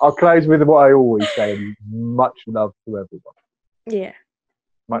message? I'll close with what I always say: much love to everyone. Yeah.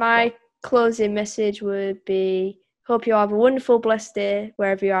 My closing message would be: hope you have a wonderful, blessed day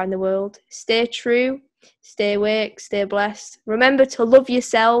wherever you are in the world. Stay true, stay awake, stay blessed. Remember to love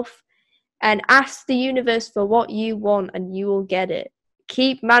yourself and ask the universe for what you want, and you will get it.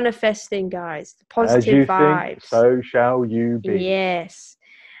 Keep manifesting, guys. The positive vibes. Think, so shall you be. Yes.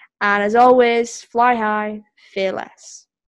 And as always, fly high, fear less.